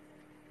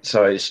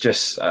 So it's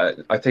just,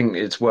 I think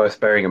it's worth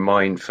bearing in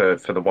mind for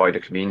the wider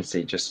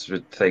community, just to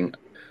think,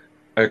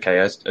 okay,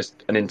 as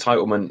an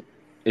entitlement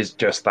is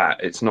just that.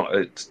 It's not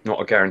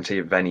a guarantee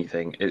of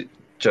anything. It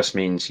just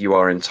means you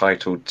are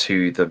entitled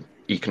to the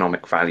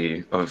economic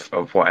value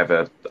of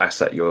whatever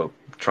asset you're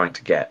trying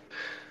to get.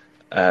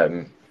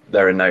 There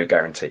are no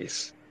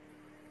guarantees.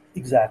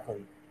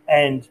 Exactly.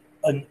 And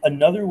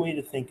another way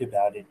to think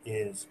about it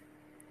is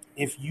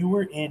if you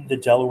were in the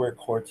Delaware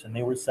courts and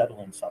they were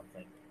settling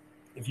something,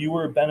 if you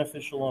were a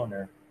beneficial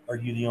owner, are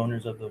you the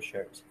owners of those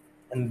shares?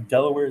 And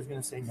Delaware is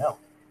going to say no,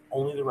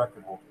 only the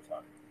record holders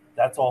are.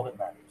 That's all that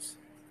matters.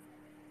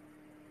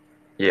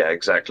 Yeah,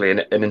 exactly. And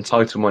an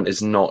entitlement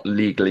is not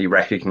legally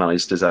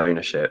recognized as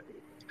ownership.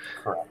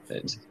 Correct.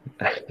 It's,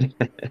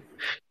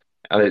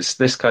 and it's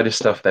this kind of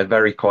stuff they're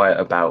very quiet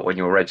about when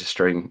you're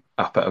registering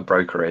up at a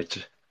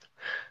brokerage.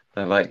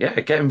 They're like, yeah,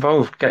 get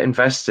involved, get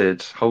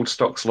invested, hold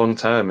stocks long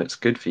term. It's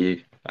good for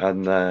you.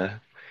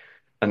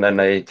 And then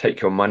they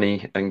take your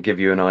money and give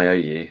you an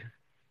IOU.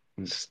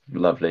 It's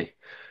lovely.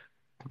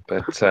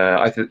 But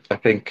I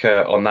think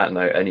on that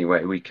note,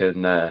 anyway, we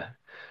can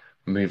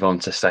move on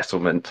to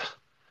settlement.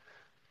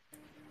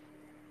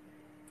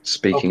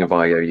 Speaking Okay. of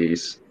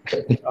IOUs.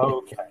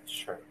 Okay,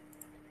 sure.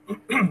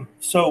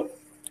 So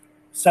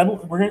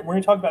we're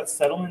going to talk about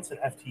settlements and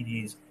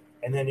FTDs,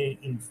 and then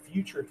in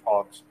future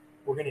talks,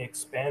 we're going to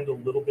expand a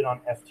little bit on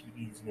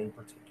FTDs, and in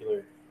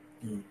particular,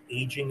 the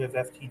aging of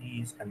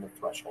FTDs and the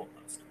threshold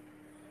list.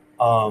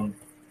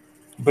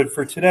 But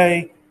for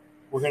today,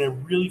 we're going to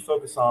really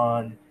focus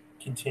on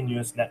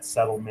continuous net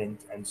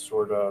settlement and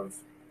sort of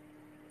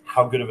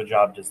how good of a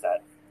job does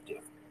that do.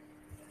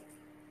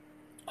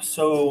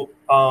 So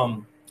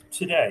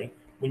today,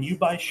 when you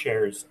buy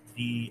shares,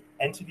 the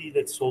entity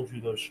that sold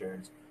you those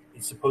shares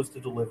is supposed to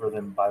deliver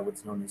them by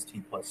what's known as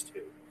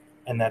T+2,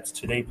 and that's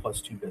today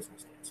plus 2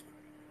 business days,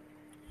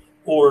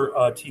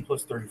 or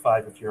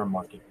T+35 if you're a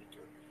market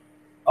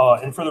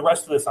maker. And for the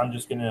rest of this, I'm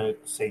just going to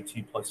say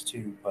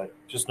T+2, but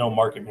just know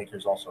market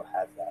makers also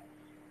have that.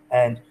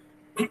 And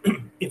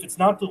if it's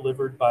not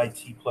delivered by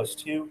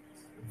T+2,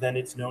 then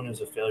it's known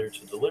as a failure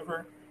to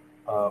deliver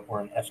or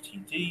an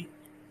FTD.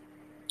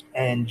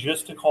 And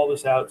just to call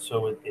this out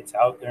so it's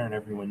out there and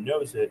everyone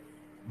knows it,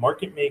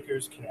 market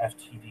makers can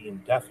FTD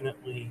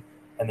indefinitely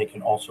and they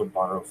can also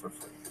borrow for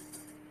free.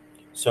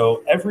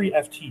 So every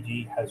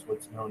FTD has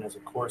what's known as a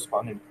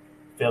corresponding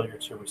failure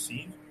to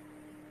receive.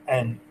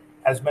 And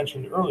as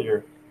mentioned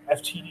earlier,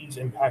 FTDs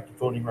impact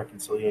voting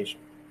reconciliation.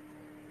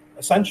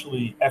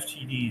 Essentially,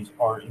 FTDs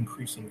are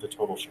increasing the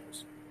total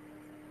shares.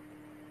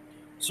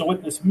 So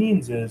what this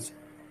means is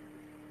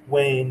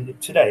when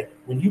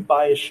you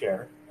buy a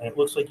share and it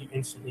looks like you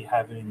instantly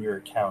have it in your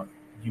account,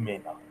 you may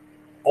not.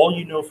 All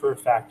you know for a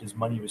fact is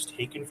money was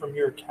taken from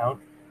your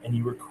account and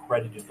you were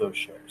credited those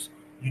shares.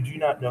 You do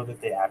not know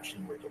that they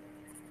actually were delivered.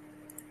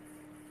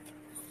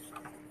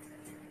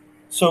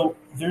 So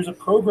there's a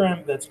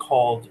program that's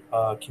called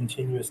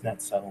Continuous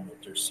Net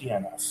Settlement, or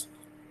CNS,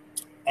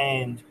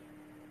 and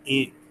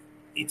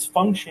its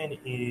function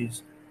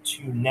is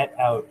to net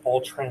out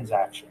all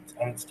transactions,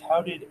 and it's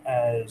touted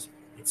as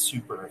it's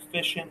super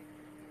efficient.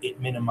 It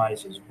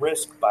minimizes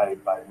risk by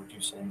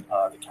reducing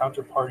the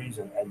counterparties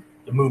and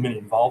the movement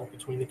involved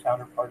between the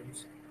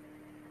counterparties.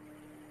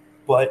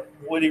 But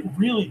what it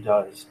really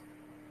does,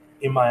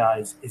 in my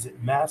eyes, is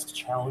it masks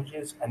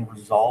challenges and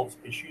resolves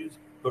issues,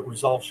 but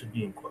resolve should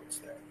be in quotes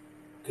there,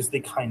 because they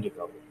kind of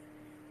go with it.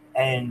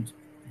 And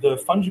the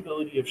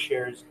fungibility of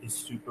shares is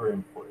super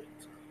important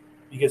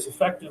because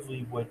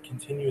effectively what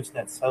continuous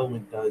net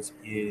settlement does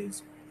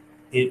is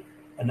it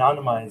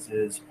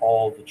anonymizes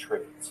all the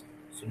trades.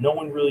 So no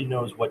one really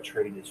knows what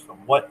trade is from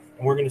what,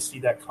 and we're going to see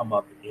that come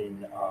up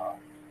in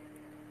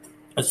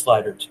a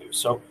slide or two.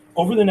 So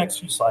over the next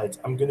few slides,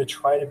 I'm going to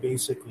try to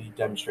basically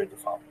demonstrate the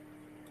following.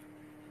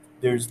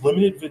 There's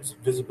limited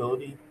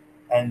visibility,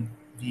 and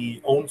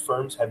the owned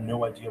firms have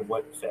no idea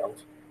what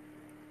failed.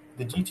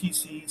 The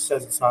DTC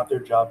says it's not their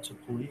job to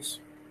police,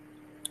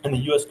 and the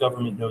U.S.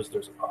 government knows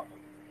there's a problem.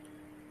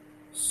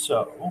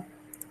 So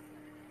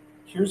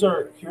here's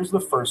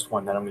the first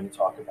one that I'm going to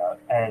talk about,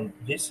 and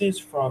this is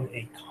from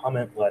a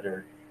comment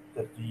letter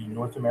that the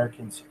North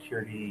American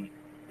Security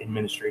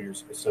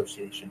Administrators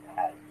Association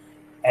had.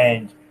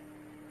 And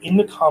in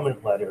the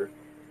comment letter,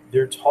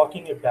 they're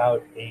talking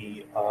about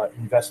a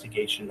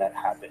investigation that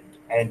happened.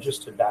 And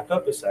just to back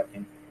up a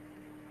second,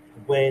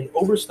 when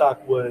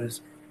Overstock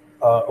was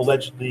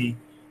allegedly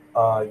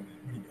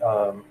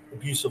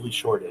abusively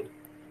shorted,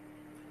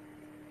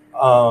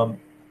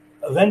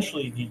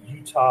 eventually the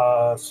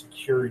Utah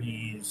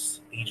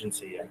Securities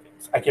Agency,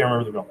 I can't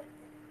remember the real name,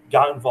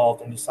 got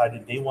involved and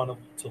decided they wanted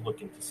to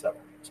look into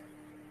settlement.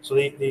 So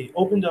they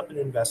opened up an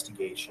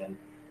investigation,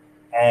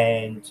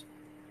 and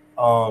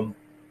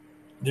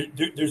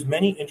there's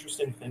many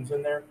interesting things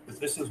in there, but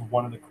this is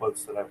one of the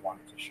quotes that I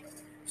wanted to show.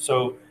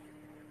 So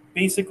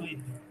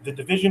basically, the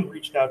division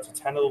reached out to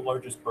 10 of the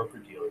largest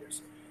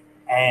broker-dealers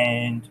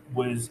and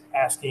was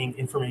asking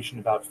information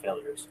about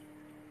failures.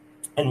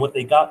 And what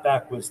they got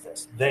back was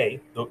this.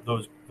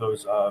 Those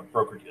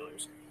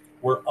broker-dealers,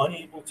 were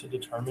unable to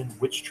determine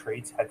which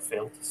trades had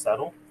failed to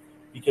settle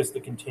because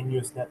the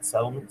continuous net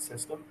settlement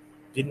system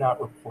did not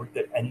report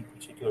that any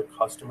particular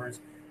customers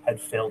had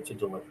failed to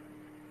deliver.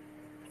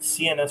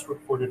 CNS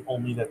reported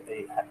only the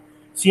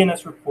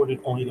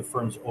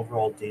firm's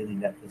overall daily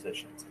net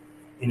positions.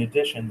 In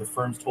addition, the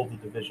firms told the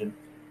division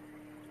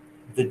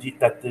that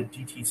the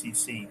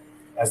DTCC,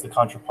 as the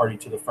contraparty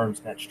to the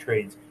firm's net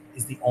trades,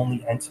 is the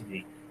only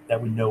entity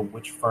that would know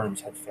which firms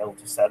had failed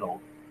to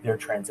settle their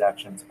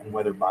transactions and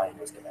whether buying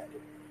was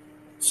demanded.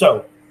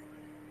 So,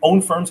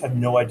 owned firms have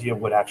no idea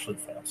what actually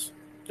fails.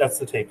 That's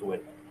the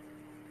takeaway.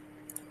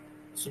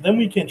 So then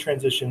we can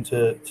transition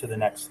to the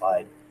next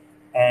slide.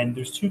 And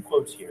there's two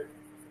quotes here.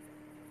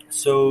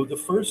 So the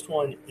first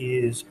one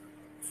is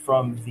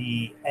from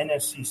the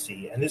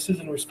NSCC, and this is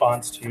in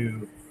response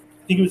to,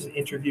 I think it was an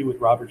interview with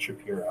Robert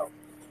Shapiro.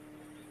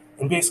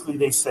 And basically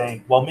they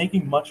say, while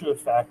making much of the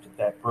fact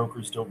that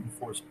brokers don't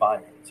enforce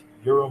buy-ins,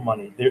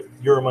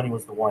 Euromoney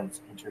was the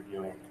ones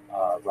interviewing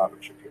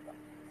Robert Shapiro.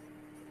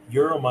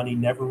 Euromoney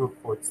never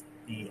reports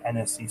the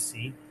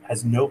NSCC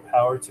has no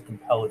power to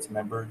compel its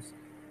members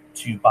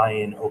to buy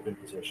in open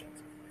positions.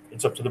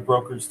 It's up to the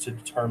brokers to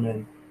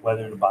determine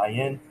whether to buy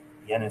in.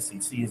 The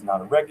NSCC is not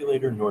a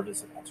regulator, nor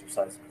does it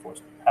exercise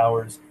enforcement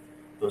powers.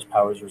 Those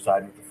powers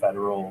reside with the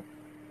federal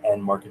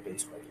and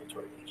market-based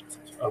regulatory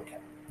agencies. Okay.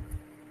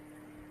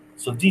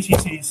 So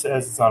DTC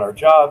says it's not our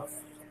job.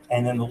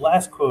 And then the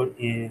last quote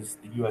is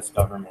the U.S.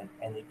 government.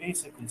 And they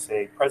basically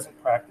say,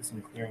 present practice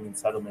in clearing and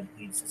settlement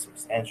leads to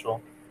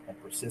substantial and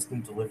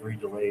persistent delivery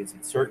delays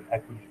in certain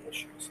equity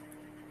issues.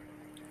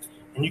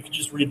 And you could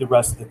just read the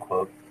rest of the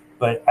quote.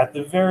 But at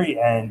the very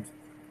end,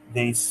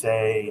 they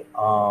say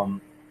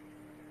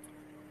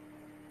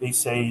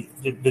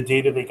the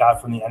data they got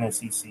from the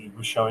NSCC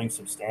was showing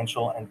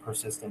substantial and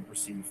persistent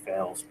received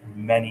fails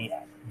in many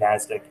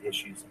NASDAQ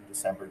issues in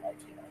December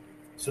 1990.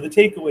 So the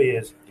takeaway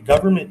is the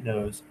government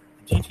knows,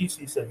 the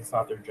DTC says it's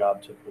not their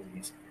job to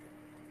police,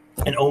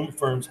 and owned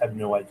firms have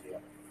no idea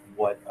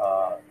what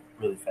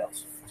really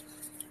fails.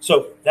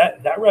 So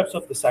that wraps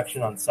up the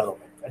section on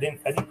settlement. I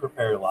didn't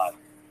prepare a lot.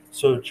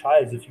 So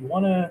Chais, if you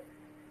want to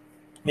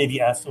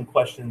maybe ask some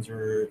questions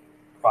or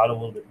prod a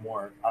little bit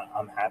more,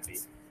 I'm happy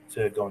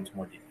to go into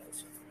more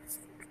details.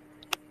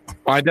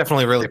 Well, I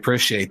definitely really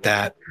appreciate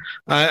that.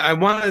 I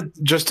want to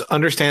just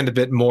understand a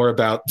bit more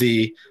about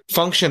the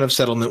function of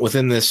settlement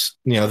within this,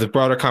 the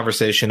broader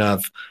conversation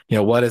of,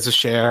 what is a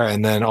share,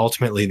 and then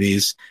ultimately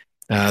these,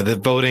 the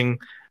voting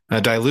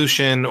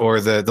dilution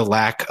or the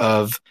lack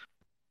of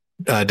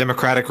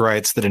democratic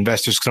rights that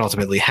investors can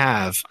ultimately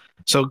have.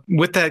 So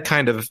with that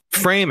kind of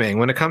framing,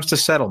 when it comes to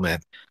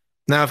settlement,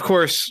 now, of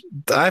course,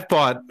 I've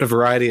bought a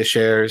variety of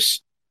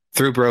shares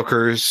through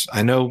brokers.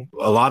 I know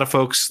a lot of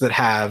folks that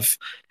have,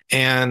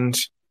 and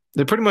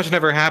it pretty much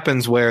never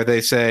happens where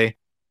they say,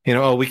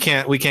 we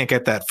can't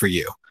get that for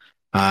you.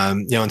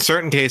 In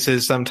certain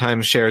cases,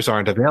 sometimes shares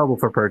aren't available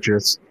for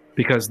purchase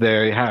because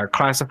they are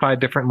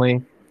classified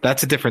differently.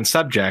 That's a different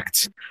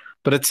subject.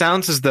 But it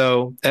sounds as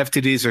though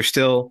FTDs are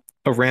still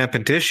a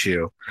rampant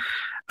issue.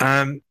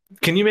 Can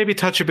you maybe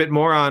touch a bit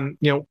more on,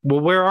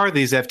 where are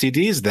these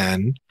FTDs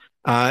then?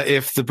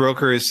 If the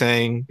broker is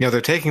saying,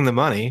 they're taking the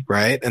money,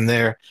 right, and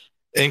they're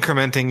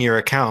incrementing your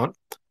account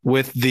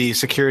with the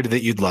security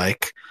that you'd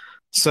like.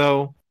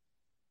 So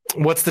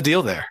what's the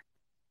deal there?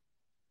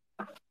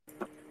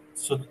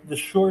 So the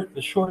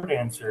short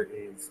answer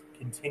is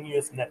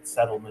continuous net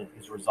settlement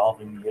is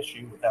resolving the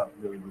issue without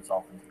really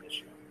resolving the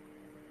issue.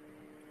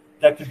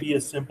 That could be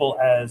as simple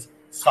as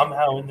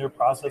somehow in their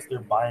process they're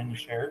buying a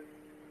share,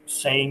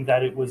 saying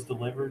that it was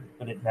delivered,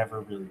 but it never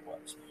really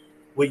was.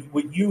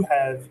 What you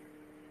have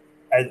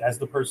as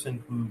the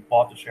person who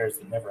bought the shares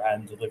that never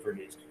had them delivered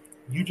is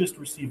you just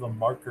receive a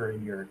marker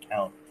in your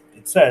account.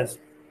 It says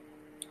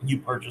you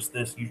purchased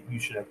this, you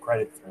should have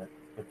credit for it,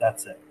 but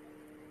that's it.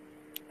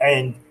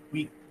 And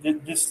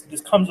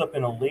this comes up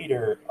in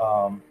later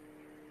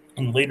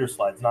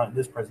slides, not in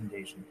this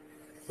presentation,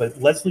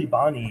 but Leslie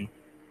Bonney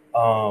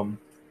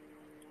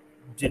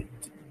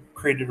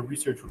created a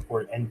research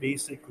report, and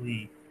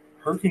basically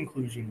her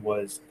conclusion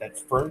was that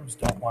firms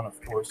don't want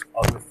to force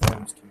other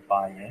firms to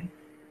buy in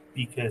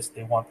because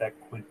they want that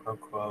quid pro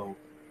quo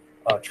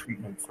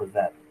treatment for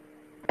them.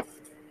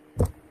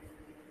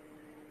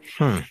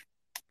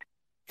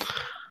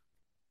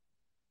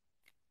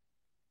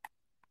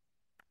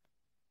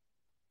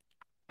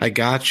 I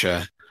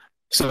gotcha.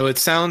 So it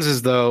sounds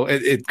as though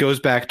it goes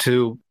back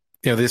to,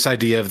 this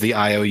idea of the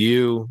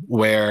IOU,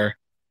 where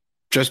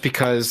just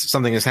because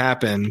something has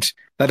happened,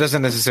 that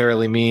doesn't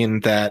necessarily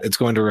mean that it's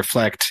going to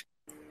reflect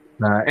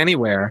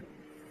anywhere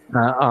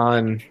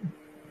on,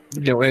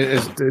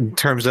 in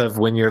terms of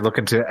when you're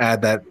looking to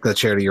add that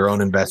share to your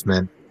own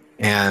investment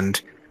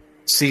and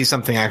see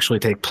something actually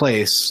take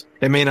place.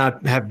 It may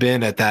not have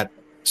been at that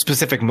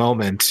specific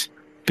moment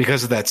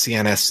because of that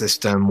CNS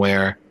system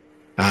where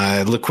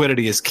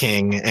liquidity is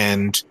king,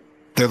 and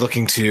they're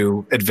looking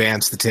to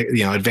advance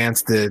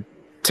the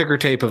ticker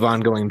tape of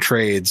ongoing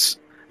trades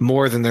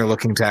more than they're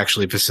looking to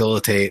actually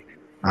facilitate,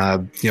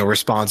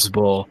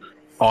 responsible,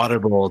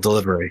 audible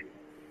delivery.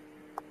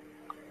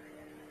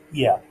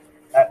 Yeah,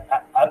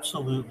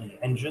 absolutely.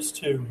 And just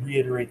to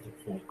reiterate the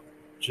point,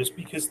 just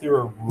because there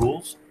are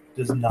rules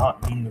does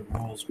not mean the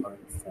rules are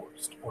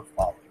enforced or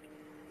followed.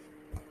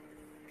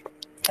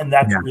 And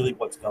that's really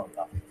what's going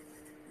on.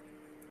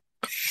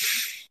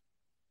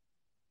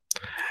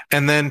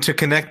 And then to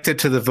connect it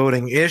to the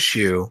voting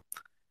issue,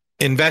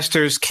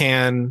 investors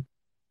can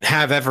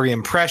have every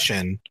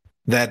impression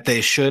that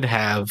they should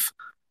have,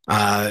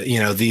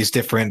 these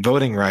different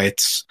voting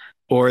rights,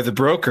 or the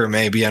broker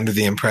may be under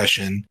the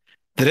impression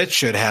that it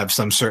should have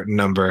some certain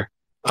number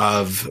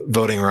of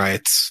voting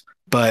rights.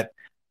 But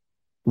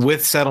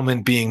with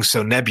settlement being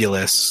so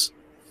nebulous,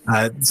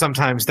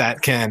 sometimes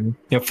that can,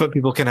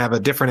 people can have a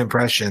different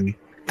impression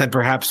than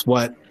perhaps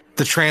what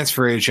the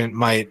transfer agent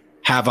might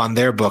have on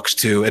their books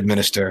to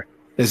administer.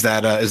 Is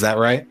that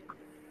right?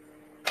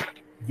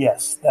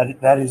 Yes,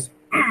 that is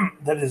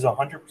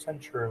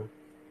 100% true.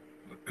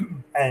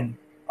 And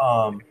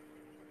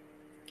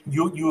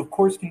you of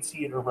course can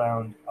see it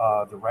around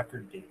the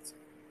record dates.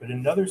 But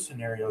another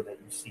scenario that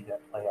you see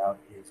that play out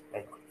is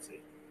bankruptcy.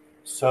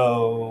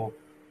 So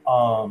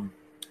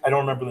I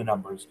don't remember the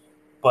numbers,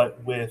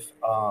 but with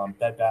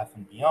Bed Bath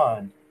 &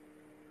 Beyond,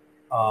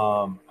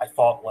 I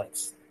thought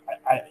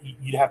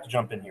you'd have to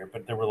jump in here,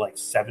 but there were like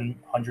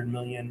 700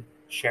 million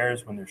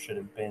shares when there should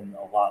have been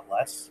a lot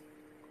less.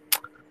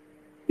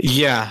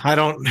 Yeah, I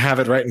don't have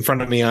it right in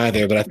front of me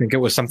either, but I think it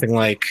was something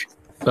like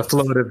a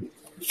float of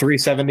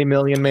 370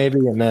 million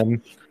maybe, and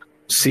then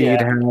Seed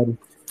had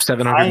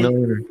 700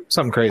 million or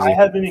something crazy. I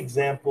have an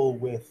example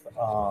with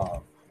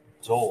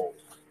Zold,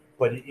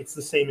 but it's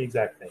the same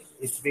exact thing.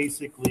 It's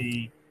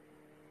basically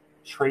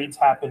trades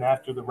happen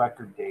after the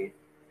record date,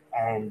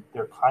 and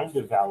they're kind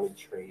of valid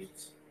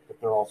trades, but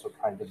they're also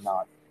kind of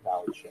not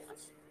valid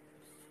shares.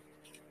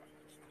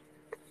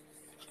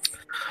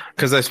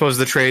 Because I suppose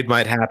the trade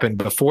might happen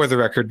before the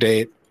record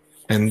date,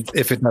 and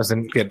if it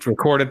doesn't get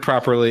recorded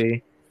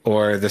properly,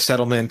 or the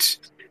settlement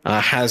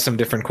has some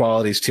different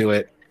qualities to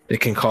it,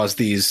 it can cause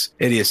these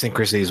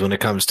idiosyncrasies when it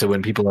comes to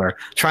when people are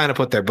trying to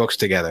put their books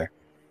together.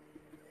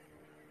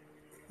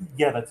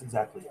 Yeah, that's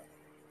exactly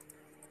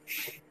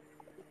it.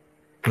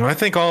 Well, I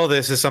think all of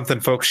this is something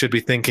folks should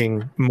be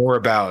thinking more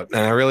about,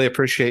 and I really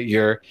appreciate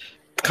your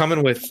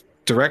coming with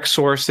direct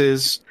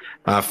sources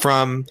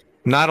from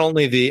not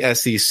only the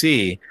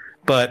SEC,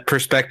 but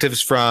perspectives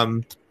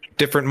from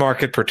different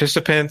market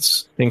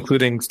participants,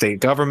 including state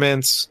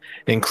governments,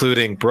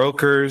 including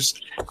brokers,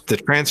 the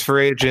transfer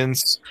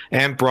agents,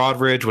 and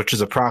Broadridge, which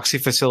is a proxy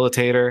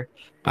facilitator.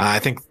 I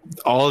think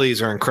all of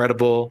these are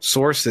incredible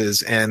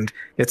sources, and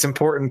it's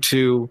important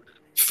to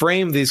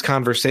frame these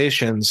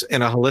conversations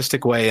in a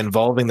holistic way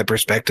involving the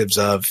perspectives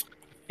of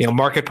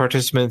market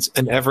participants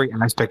in every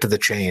aspect of the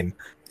chain.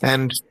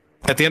 And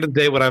at the end of the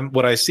day,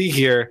 what I see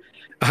here,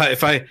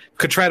 if I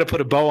could try to put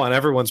a bow on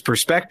everyone's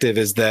perspective,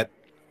 is that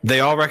they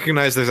all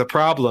recognize there's a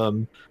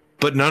problem,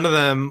 but none of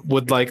them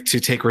would like to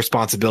take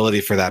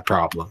responsibility for that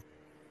problem.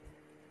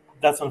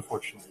 That's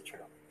unfortunately true.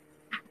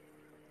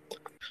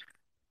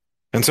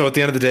 And so at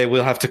the end of the day,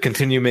 we'll have to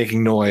continue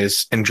making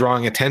noise and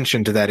drawing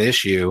attention to that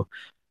issue.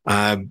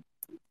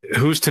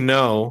 Who's to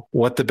know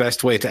what the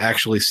best way to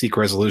actually seek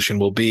resolution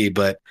will be?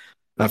 But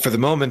for the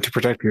moment, to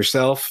protect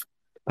yourself,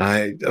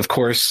 of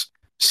course,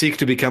 seek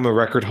to become a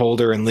record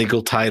holder and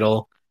legal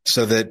title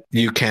so that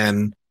you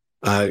can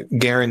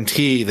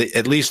guarantee that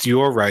at least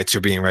your rights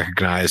are being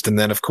recognized. And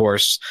then, of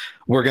course,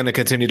 we're going to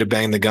continue to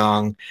bang the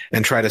gong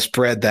and try to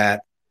spread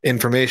that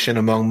information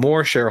among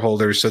more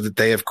shareholders so that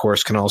they, of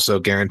course, can also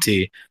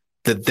guarantee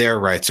that their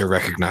rights are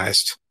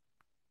recognized.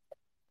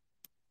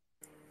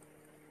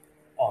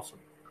 Awesome.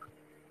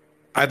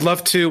 I'd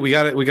love to. We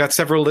got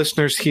several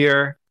listeners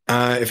here.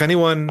 If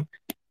anyone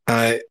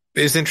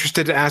is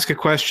interested to ask a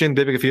question,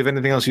 Vivek, if you have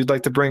anything else you'd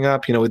like to bring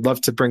up, we'd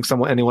love to bring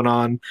anyone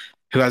on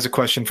who has a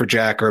question for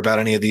Jack or about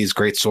any of these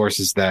great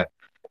sources that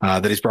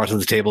he's brought to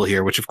the table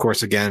here, which, of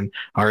course, again,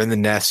 are in the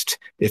nest.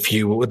 If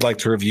you would like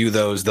to review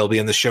those, they'll be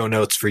in the show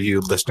notes for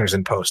you listeners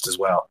in post as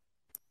well.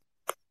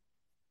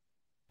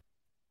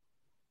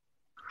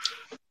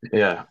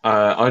 Yeah,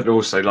 I'd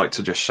also like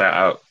to just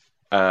shout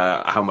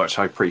out how much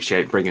I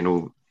appreciate bringing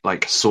all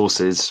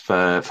sources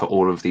for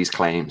all of these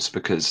claims,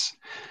 because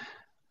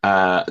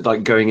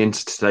going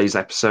into today's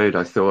episode,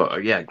 I thought, oh,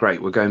 yeah,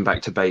 great, we're going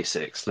back to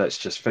basics. Let's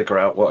just figure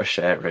out what a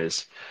share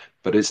is.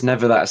 But it's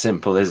never that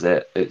simple, is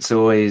it? It's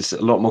always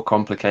a lot more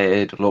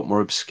complicated, a lot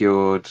more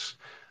obscured,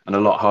 and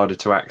a lot harder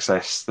to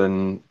access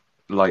than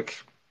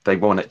they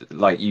want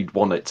it, you'd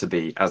want it to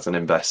be as an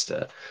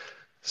investor.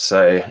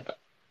 So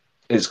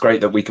it's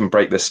great that we can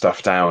break this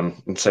stuff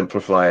down and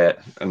simplify it,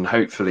 and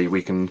hopefully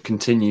we can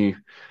continue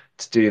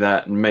to do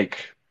that and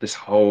make this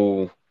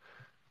whole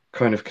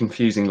kind of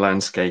confusing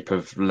landscape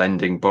of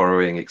lending,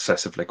 borrowing,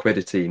 excessive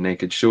liquidity,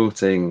 naked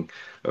shorting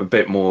a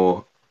bit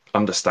more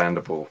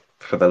understandable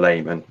for the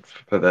layman,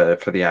 for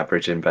the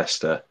average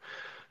investor.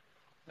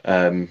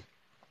 I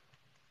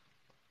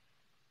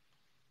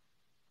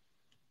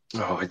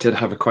did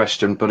have a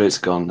question, but it's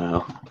gone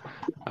now.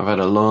 I've had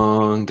a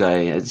long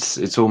day.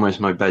 It's almost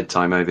my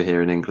bedtime over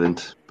here in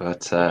England.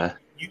 But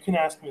you can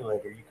ask me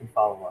later. You can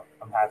follow up.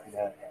 I'm happy to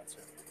answer.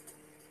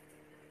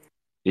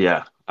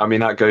 Yeah, I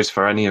mean that goes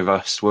for any of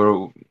us.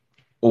 We're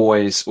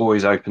always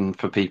open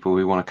for people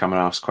who want to come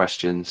and ask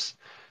questions.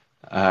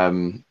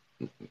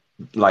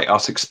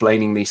 Us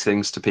explaining these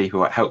things to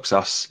people, it helps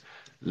us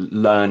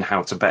learn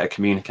how to better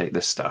communicate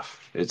this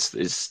stuff.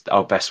 It's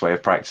our best way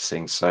of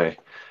practicing. So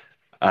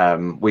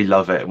we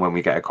love it when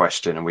we get a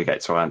question and we get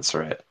to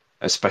answer it,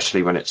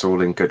 especially when it's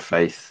all in good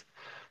faith.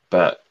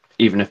 But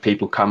even if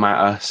people come at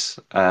us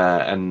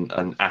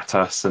and at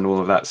us and all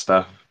of that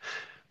stuff,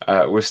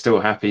 we're still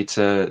happy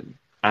to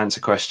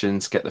answer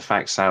questions, get the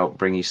facts out,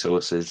 bring you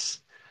sources.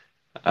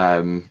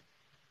 But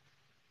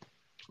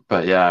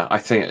yeah, I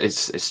think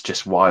it's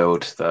just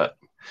wild that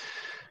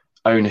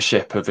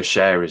ownership of a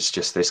share is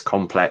just this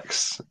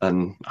complex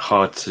and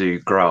hard to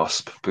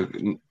grasp.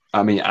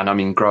 I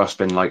mean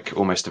grasp in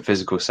almost a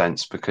physical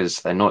sense, because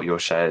they're not your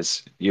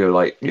shares. You're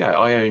like, yeah,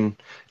 I own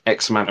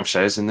X amount of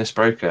shares in this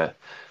broker,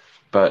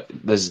 but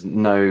there's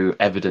no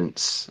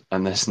evidence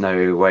and there's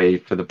no way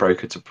for the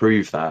broker to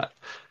prove that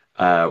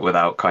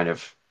without kind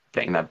of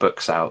getting their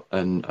books out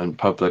and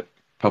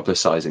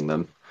publicizing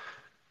them.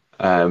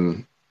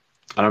 And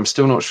I'm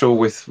still not sure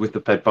with the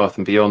Bed Bath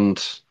and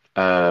Beyond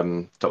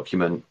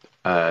document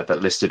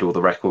that listed all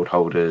the record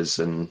holders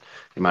and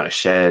the amount of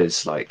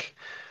shares,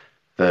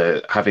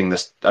 having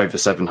this over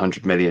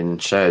 700 million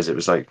shares, it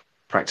was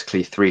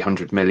practically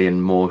 300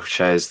 million more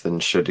shares than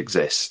should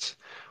exist.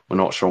 We're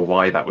not sure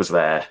why that was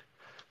there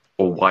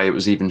or why it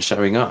was even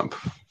showing up.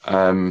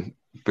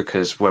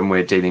 Because when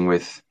we're dealing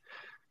with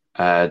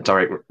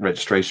direct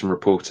registration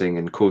reporting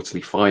and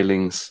quarterly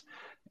filings,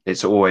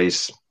 it's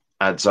always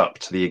adds up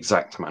to the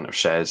exact amount of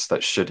shares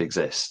that should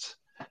exist.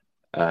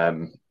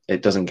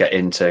 It doesn't get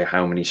into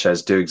how many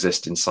shares do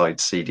exist inside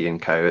CD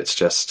and Co. It's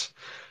just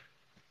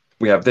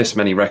we have this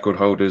many record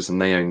holders and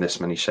they own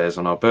this many shares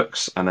on our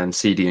books, and then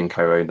CD and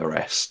Co. own the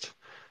rest.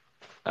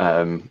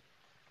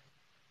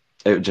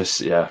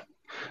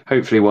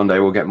 Hopefully one day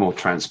we'll get more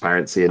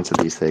transparency into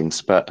these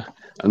things. But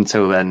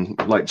until then,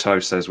 like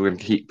Chive says, we're going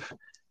to keep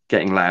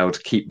getting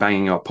loud, keep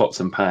banging our pots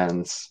and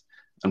pans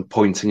and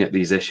pointing at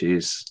these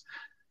issues.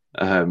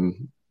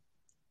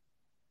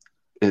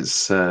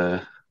 It's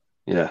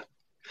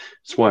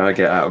why I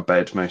get out of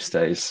bed most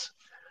days.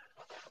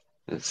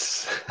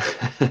 It's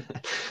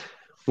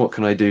what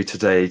can I do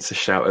today to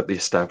shout at the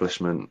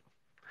establishment,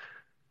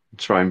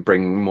 try and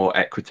bring more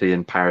equity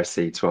and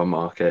parity to our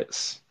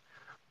markets,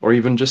 or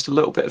even just a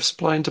little bit of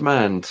supply and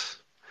demand.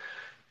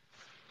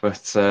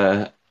 But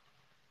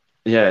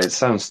it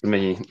sounds to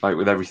me like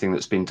with everything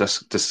that's been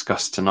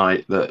discussed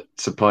tonight that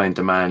supply and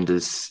demand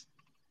is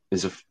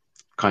a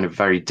kind of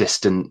very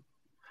distant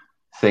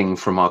thing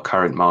from our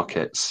current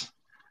markets.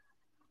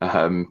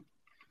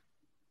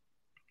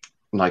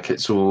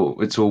 It's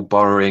all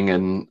borrowing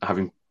and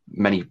having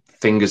many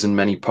fingers in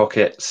many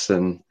pockets,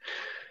 and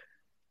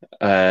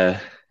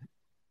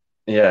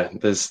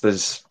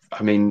there's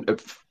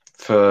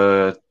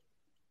for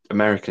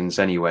Americans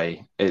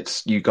anyway,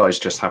 it's you guys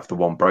just have the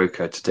one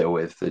broker to deal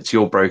with. It's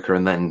your broker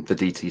and then the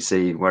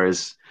DTC,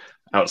 whereas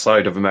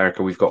outside of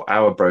America we've got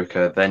our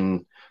broker,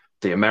 then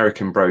the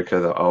American broker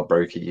that our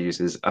broker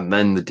uses, and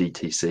then the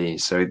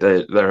DTC. So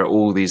there are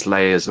all these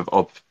layers of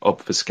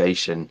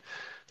obfuscation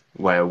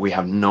where we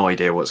have no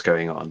idea what's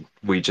going on.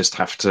 We just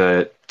have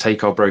to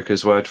take our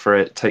broker's word for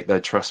it, take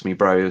their trust me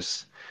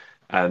bros.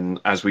 And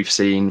as we've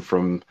seen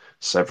from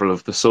several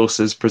of the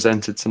sources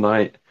presented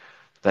tonight,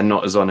 they're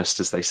not as honest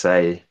as they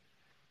say.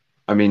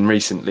 I mean,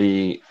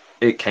 recently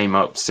it came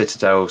up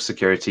Citadel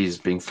Securities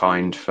being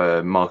fined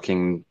for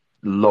marking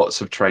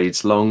lots of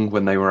trades long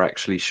when they were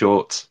actually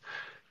short.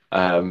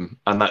 And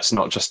that's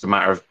not just a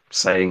matter of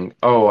saying,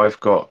 oh, I've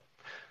got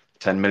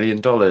 $10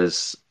 million.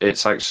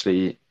 It's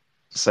actually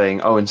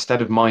saying, oh,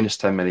 instead of minus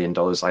 $10 million,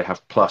 I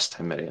have plus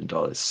 $10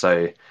 million.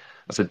 So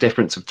that's a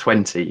difference of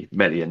 $20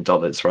 million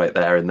right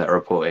there in their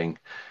reporting.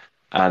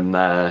 And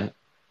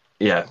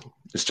yeah,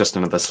 it's just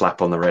another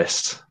slap on the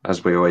wrist,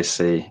 as we always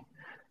see.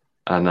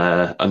 And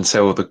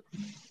until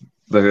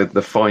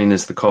the fine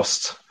is the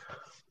cost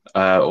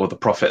or the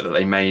profit that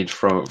they made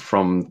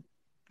from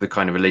the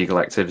kind of illegal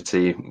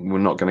activity, we're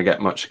not going to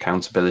get much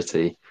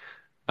accountability.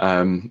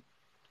 And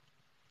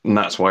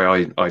that's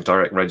why I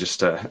direct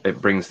register.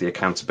 It brings the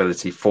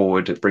accountability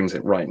forward. It brings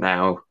it right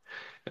now.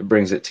 It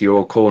brings it to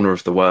your corner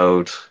of the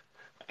world,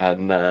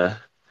 and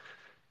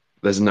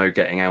there's no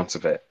getting out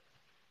of it.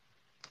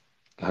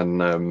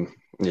 And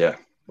yeah,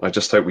 I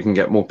just hope we can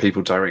get more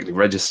people directly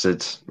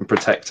registered and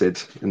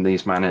protected in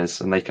these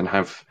manners, and they can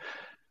have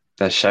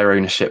their share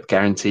ownership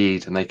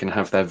guaranteed, and they can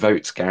have their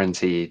votes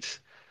guaranteed.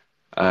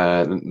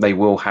 They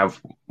will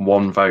have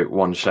one vote,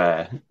 one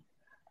share,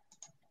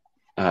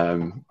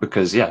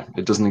 because yeah,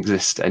 it doesn't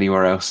exist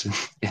anywhere else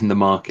in the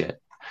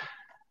market.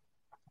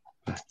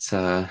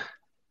 But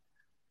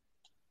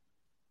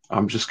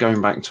I'm just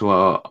going back to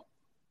our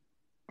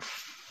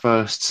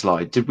first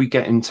slide. Did we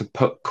get into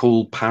put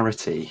call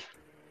parity?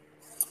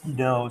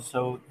 No,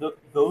 so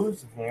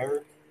those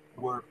there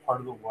were part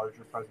of the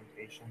larger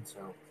presentation.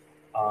 So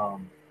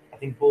I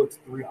think bullets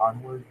three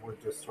onward were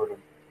just sort of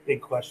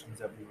big questions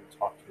that we would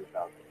talk to you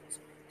about those.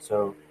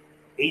 So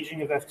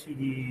aging of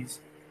FTDs,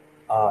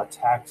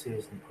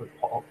 taxes, and put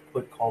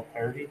call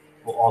parity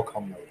will all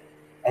come later.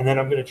 And then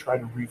I'm going to try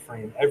to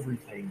reframe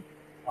everything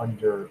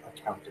under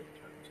accounting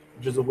terms,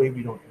 which is a way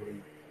we don't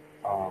really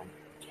um,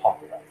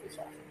 talk about this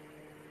often.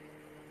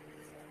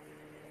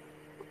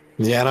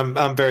 Yeah, and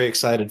I'm very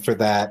excited for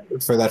that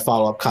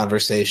follow-up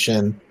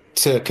conversation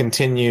to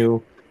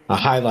continue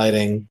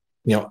highlighting,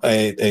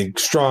 a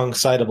strong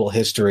citable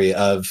history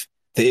of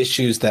the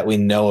issues that we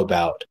know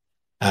about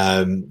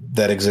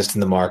that exist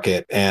in the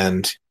market,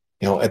 and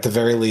at the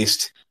very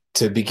least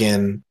to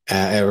begin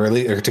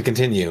or to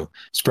continue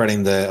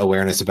spreading the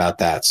awareness about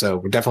that. So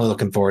we're definitely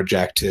looking forward,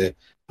 Jack, to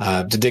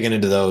digging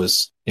into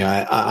those,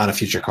 on a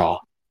future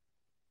call.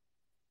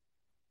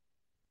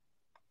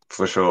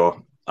 For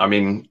sure. I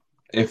mean,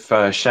 if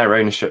share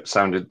ownership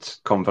sounded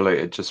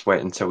convoluted, just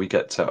wait until we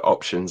get to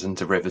options and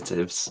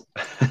derivatives.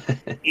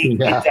 It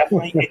Yeah.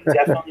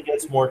 definitely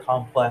gets more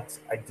complex.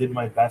 I did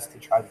my best to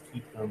try to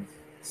keep them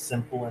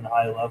simple and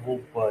high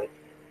level, but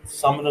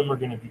some of them are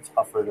going to be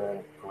tougher to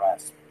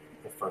grasp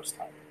the first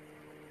time.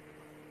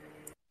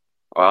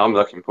 Well, I'm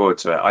looking forward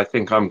to it. I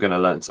think I'm going to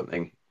learn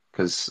something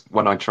because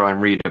when I try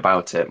and read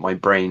about it, my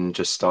brain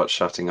just starts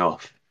shutting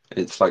off.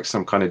 It's like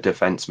some kind of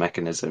defense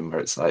mechanism where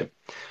it's like,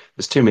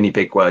 there's too many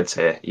big words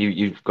here.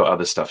 You've got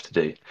other stuff to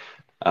do,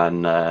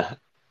 and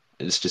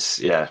it's just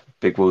yeah,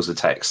 big walls of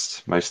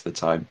text most of the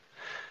time.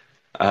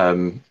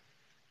 Um,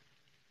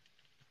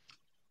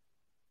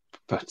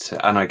 but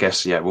and I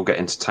guess yeah, we'll get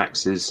into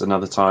taxes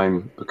another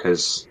time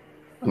because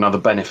another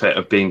benefit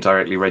of being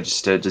directly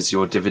registered is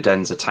your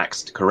dividends are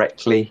taxed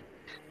correctly.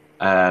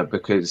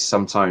 Because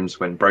sometimes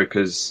when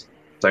brokers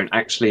don't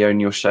actually own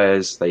your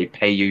shares, they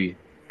pay you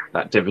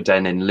that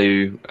dividend in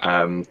lieu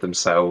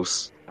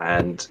themselves,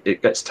 and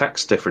it gets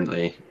taxed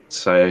differently.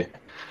 So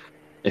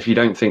if you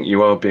don't think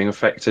you are being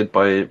affected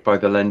by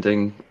the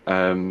lending,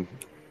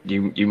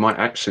 you might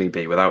actually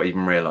be without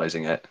even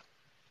realizing it.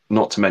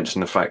 Not to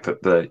mention the fact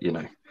that the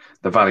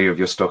value of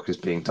your stock is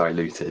being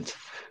diluted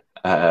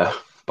by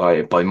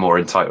more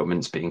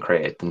entitlements being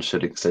created than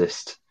should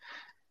exist.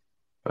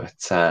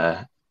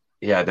 But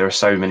yeah, there are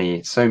so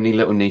many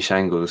little niche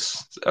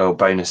angles or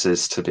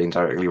bonuses to being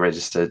directly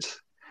registered.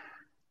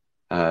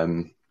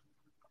 Um,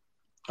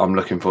 I'm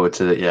looking forward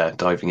to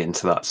diving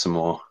into that some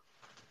more.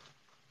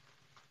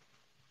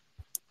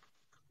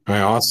 All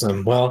right,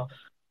 awesome. Well,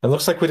 it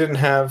looks like we didn't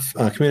have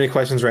community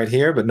questions right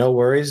here, but no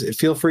worries.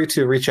 Feel free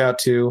to reach out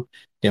to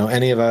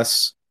any of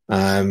us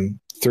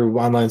through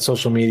online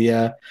social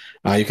media.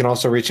 You can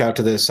also reach out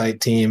to the site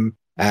team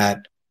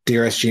at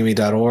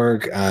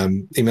drsgme.org.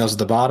 Emails at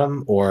the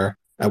bottom or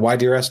at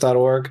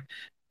ydrs.org.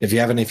 If you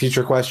have any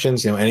future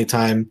questions,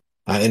 anytime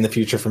in the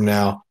future from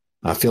now,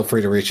 feel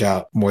free to reach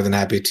out. More than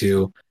happy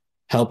to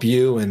help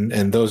you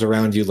and those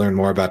around you learn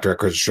more about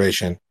direct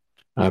registration.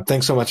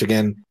 Thanks so much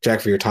again,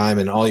 Jack, for your time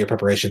and all your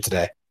preparation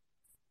today.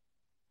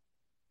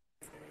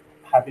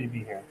 Happy to be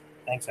here.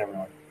 Thanks,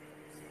 everyone.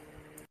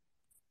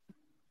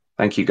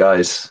 Thank you,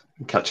 guys.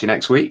 Catch you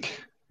next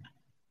week.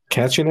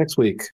 Catch you next week.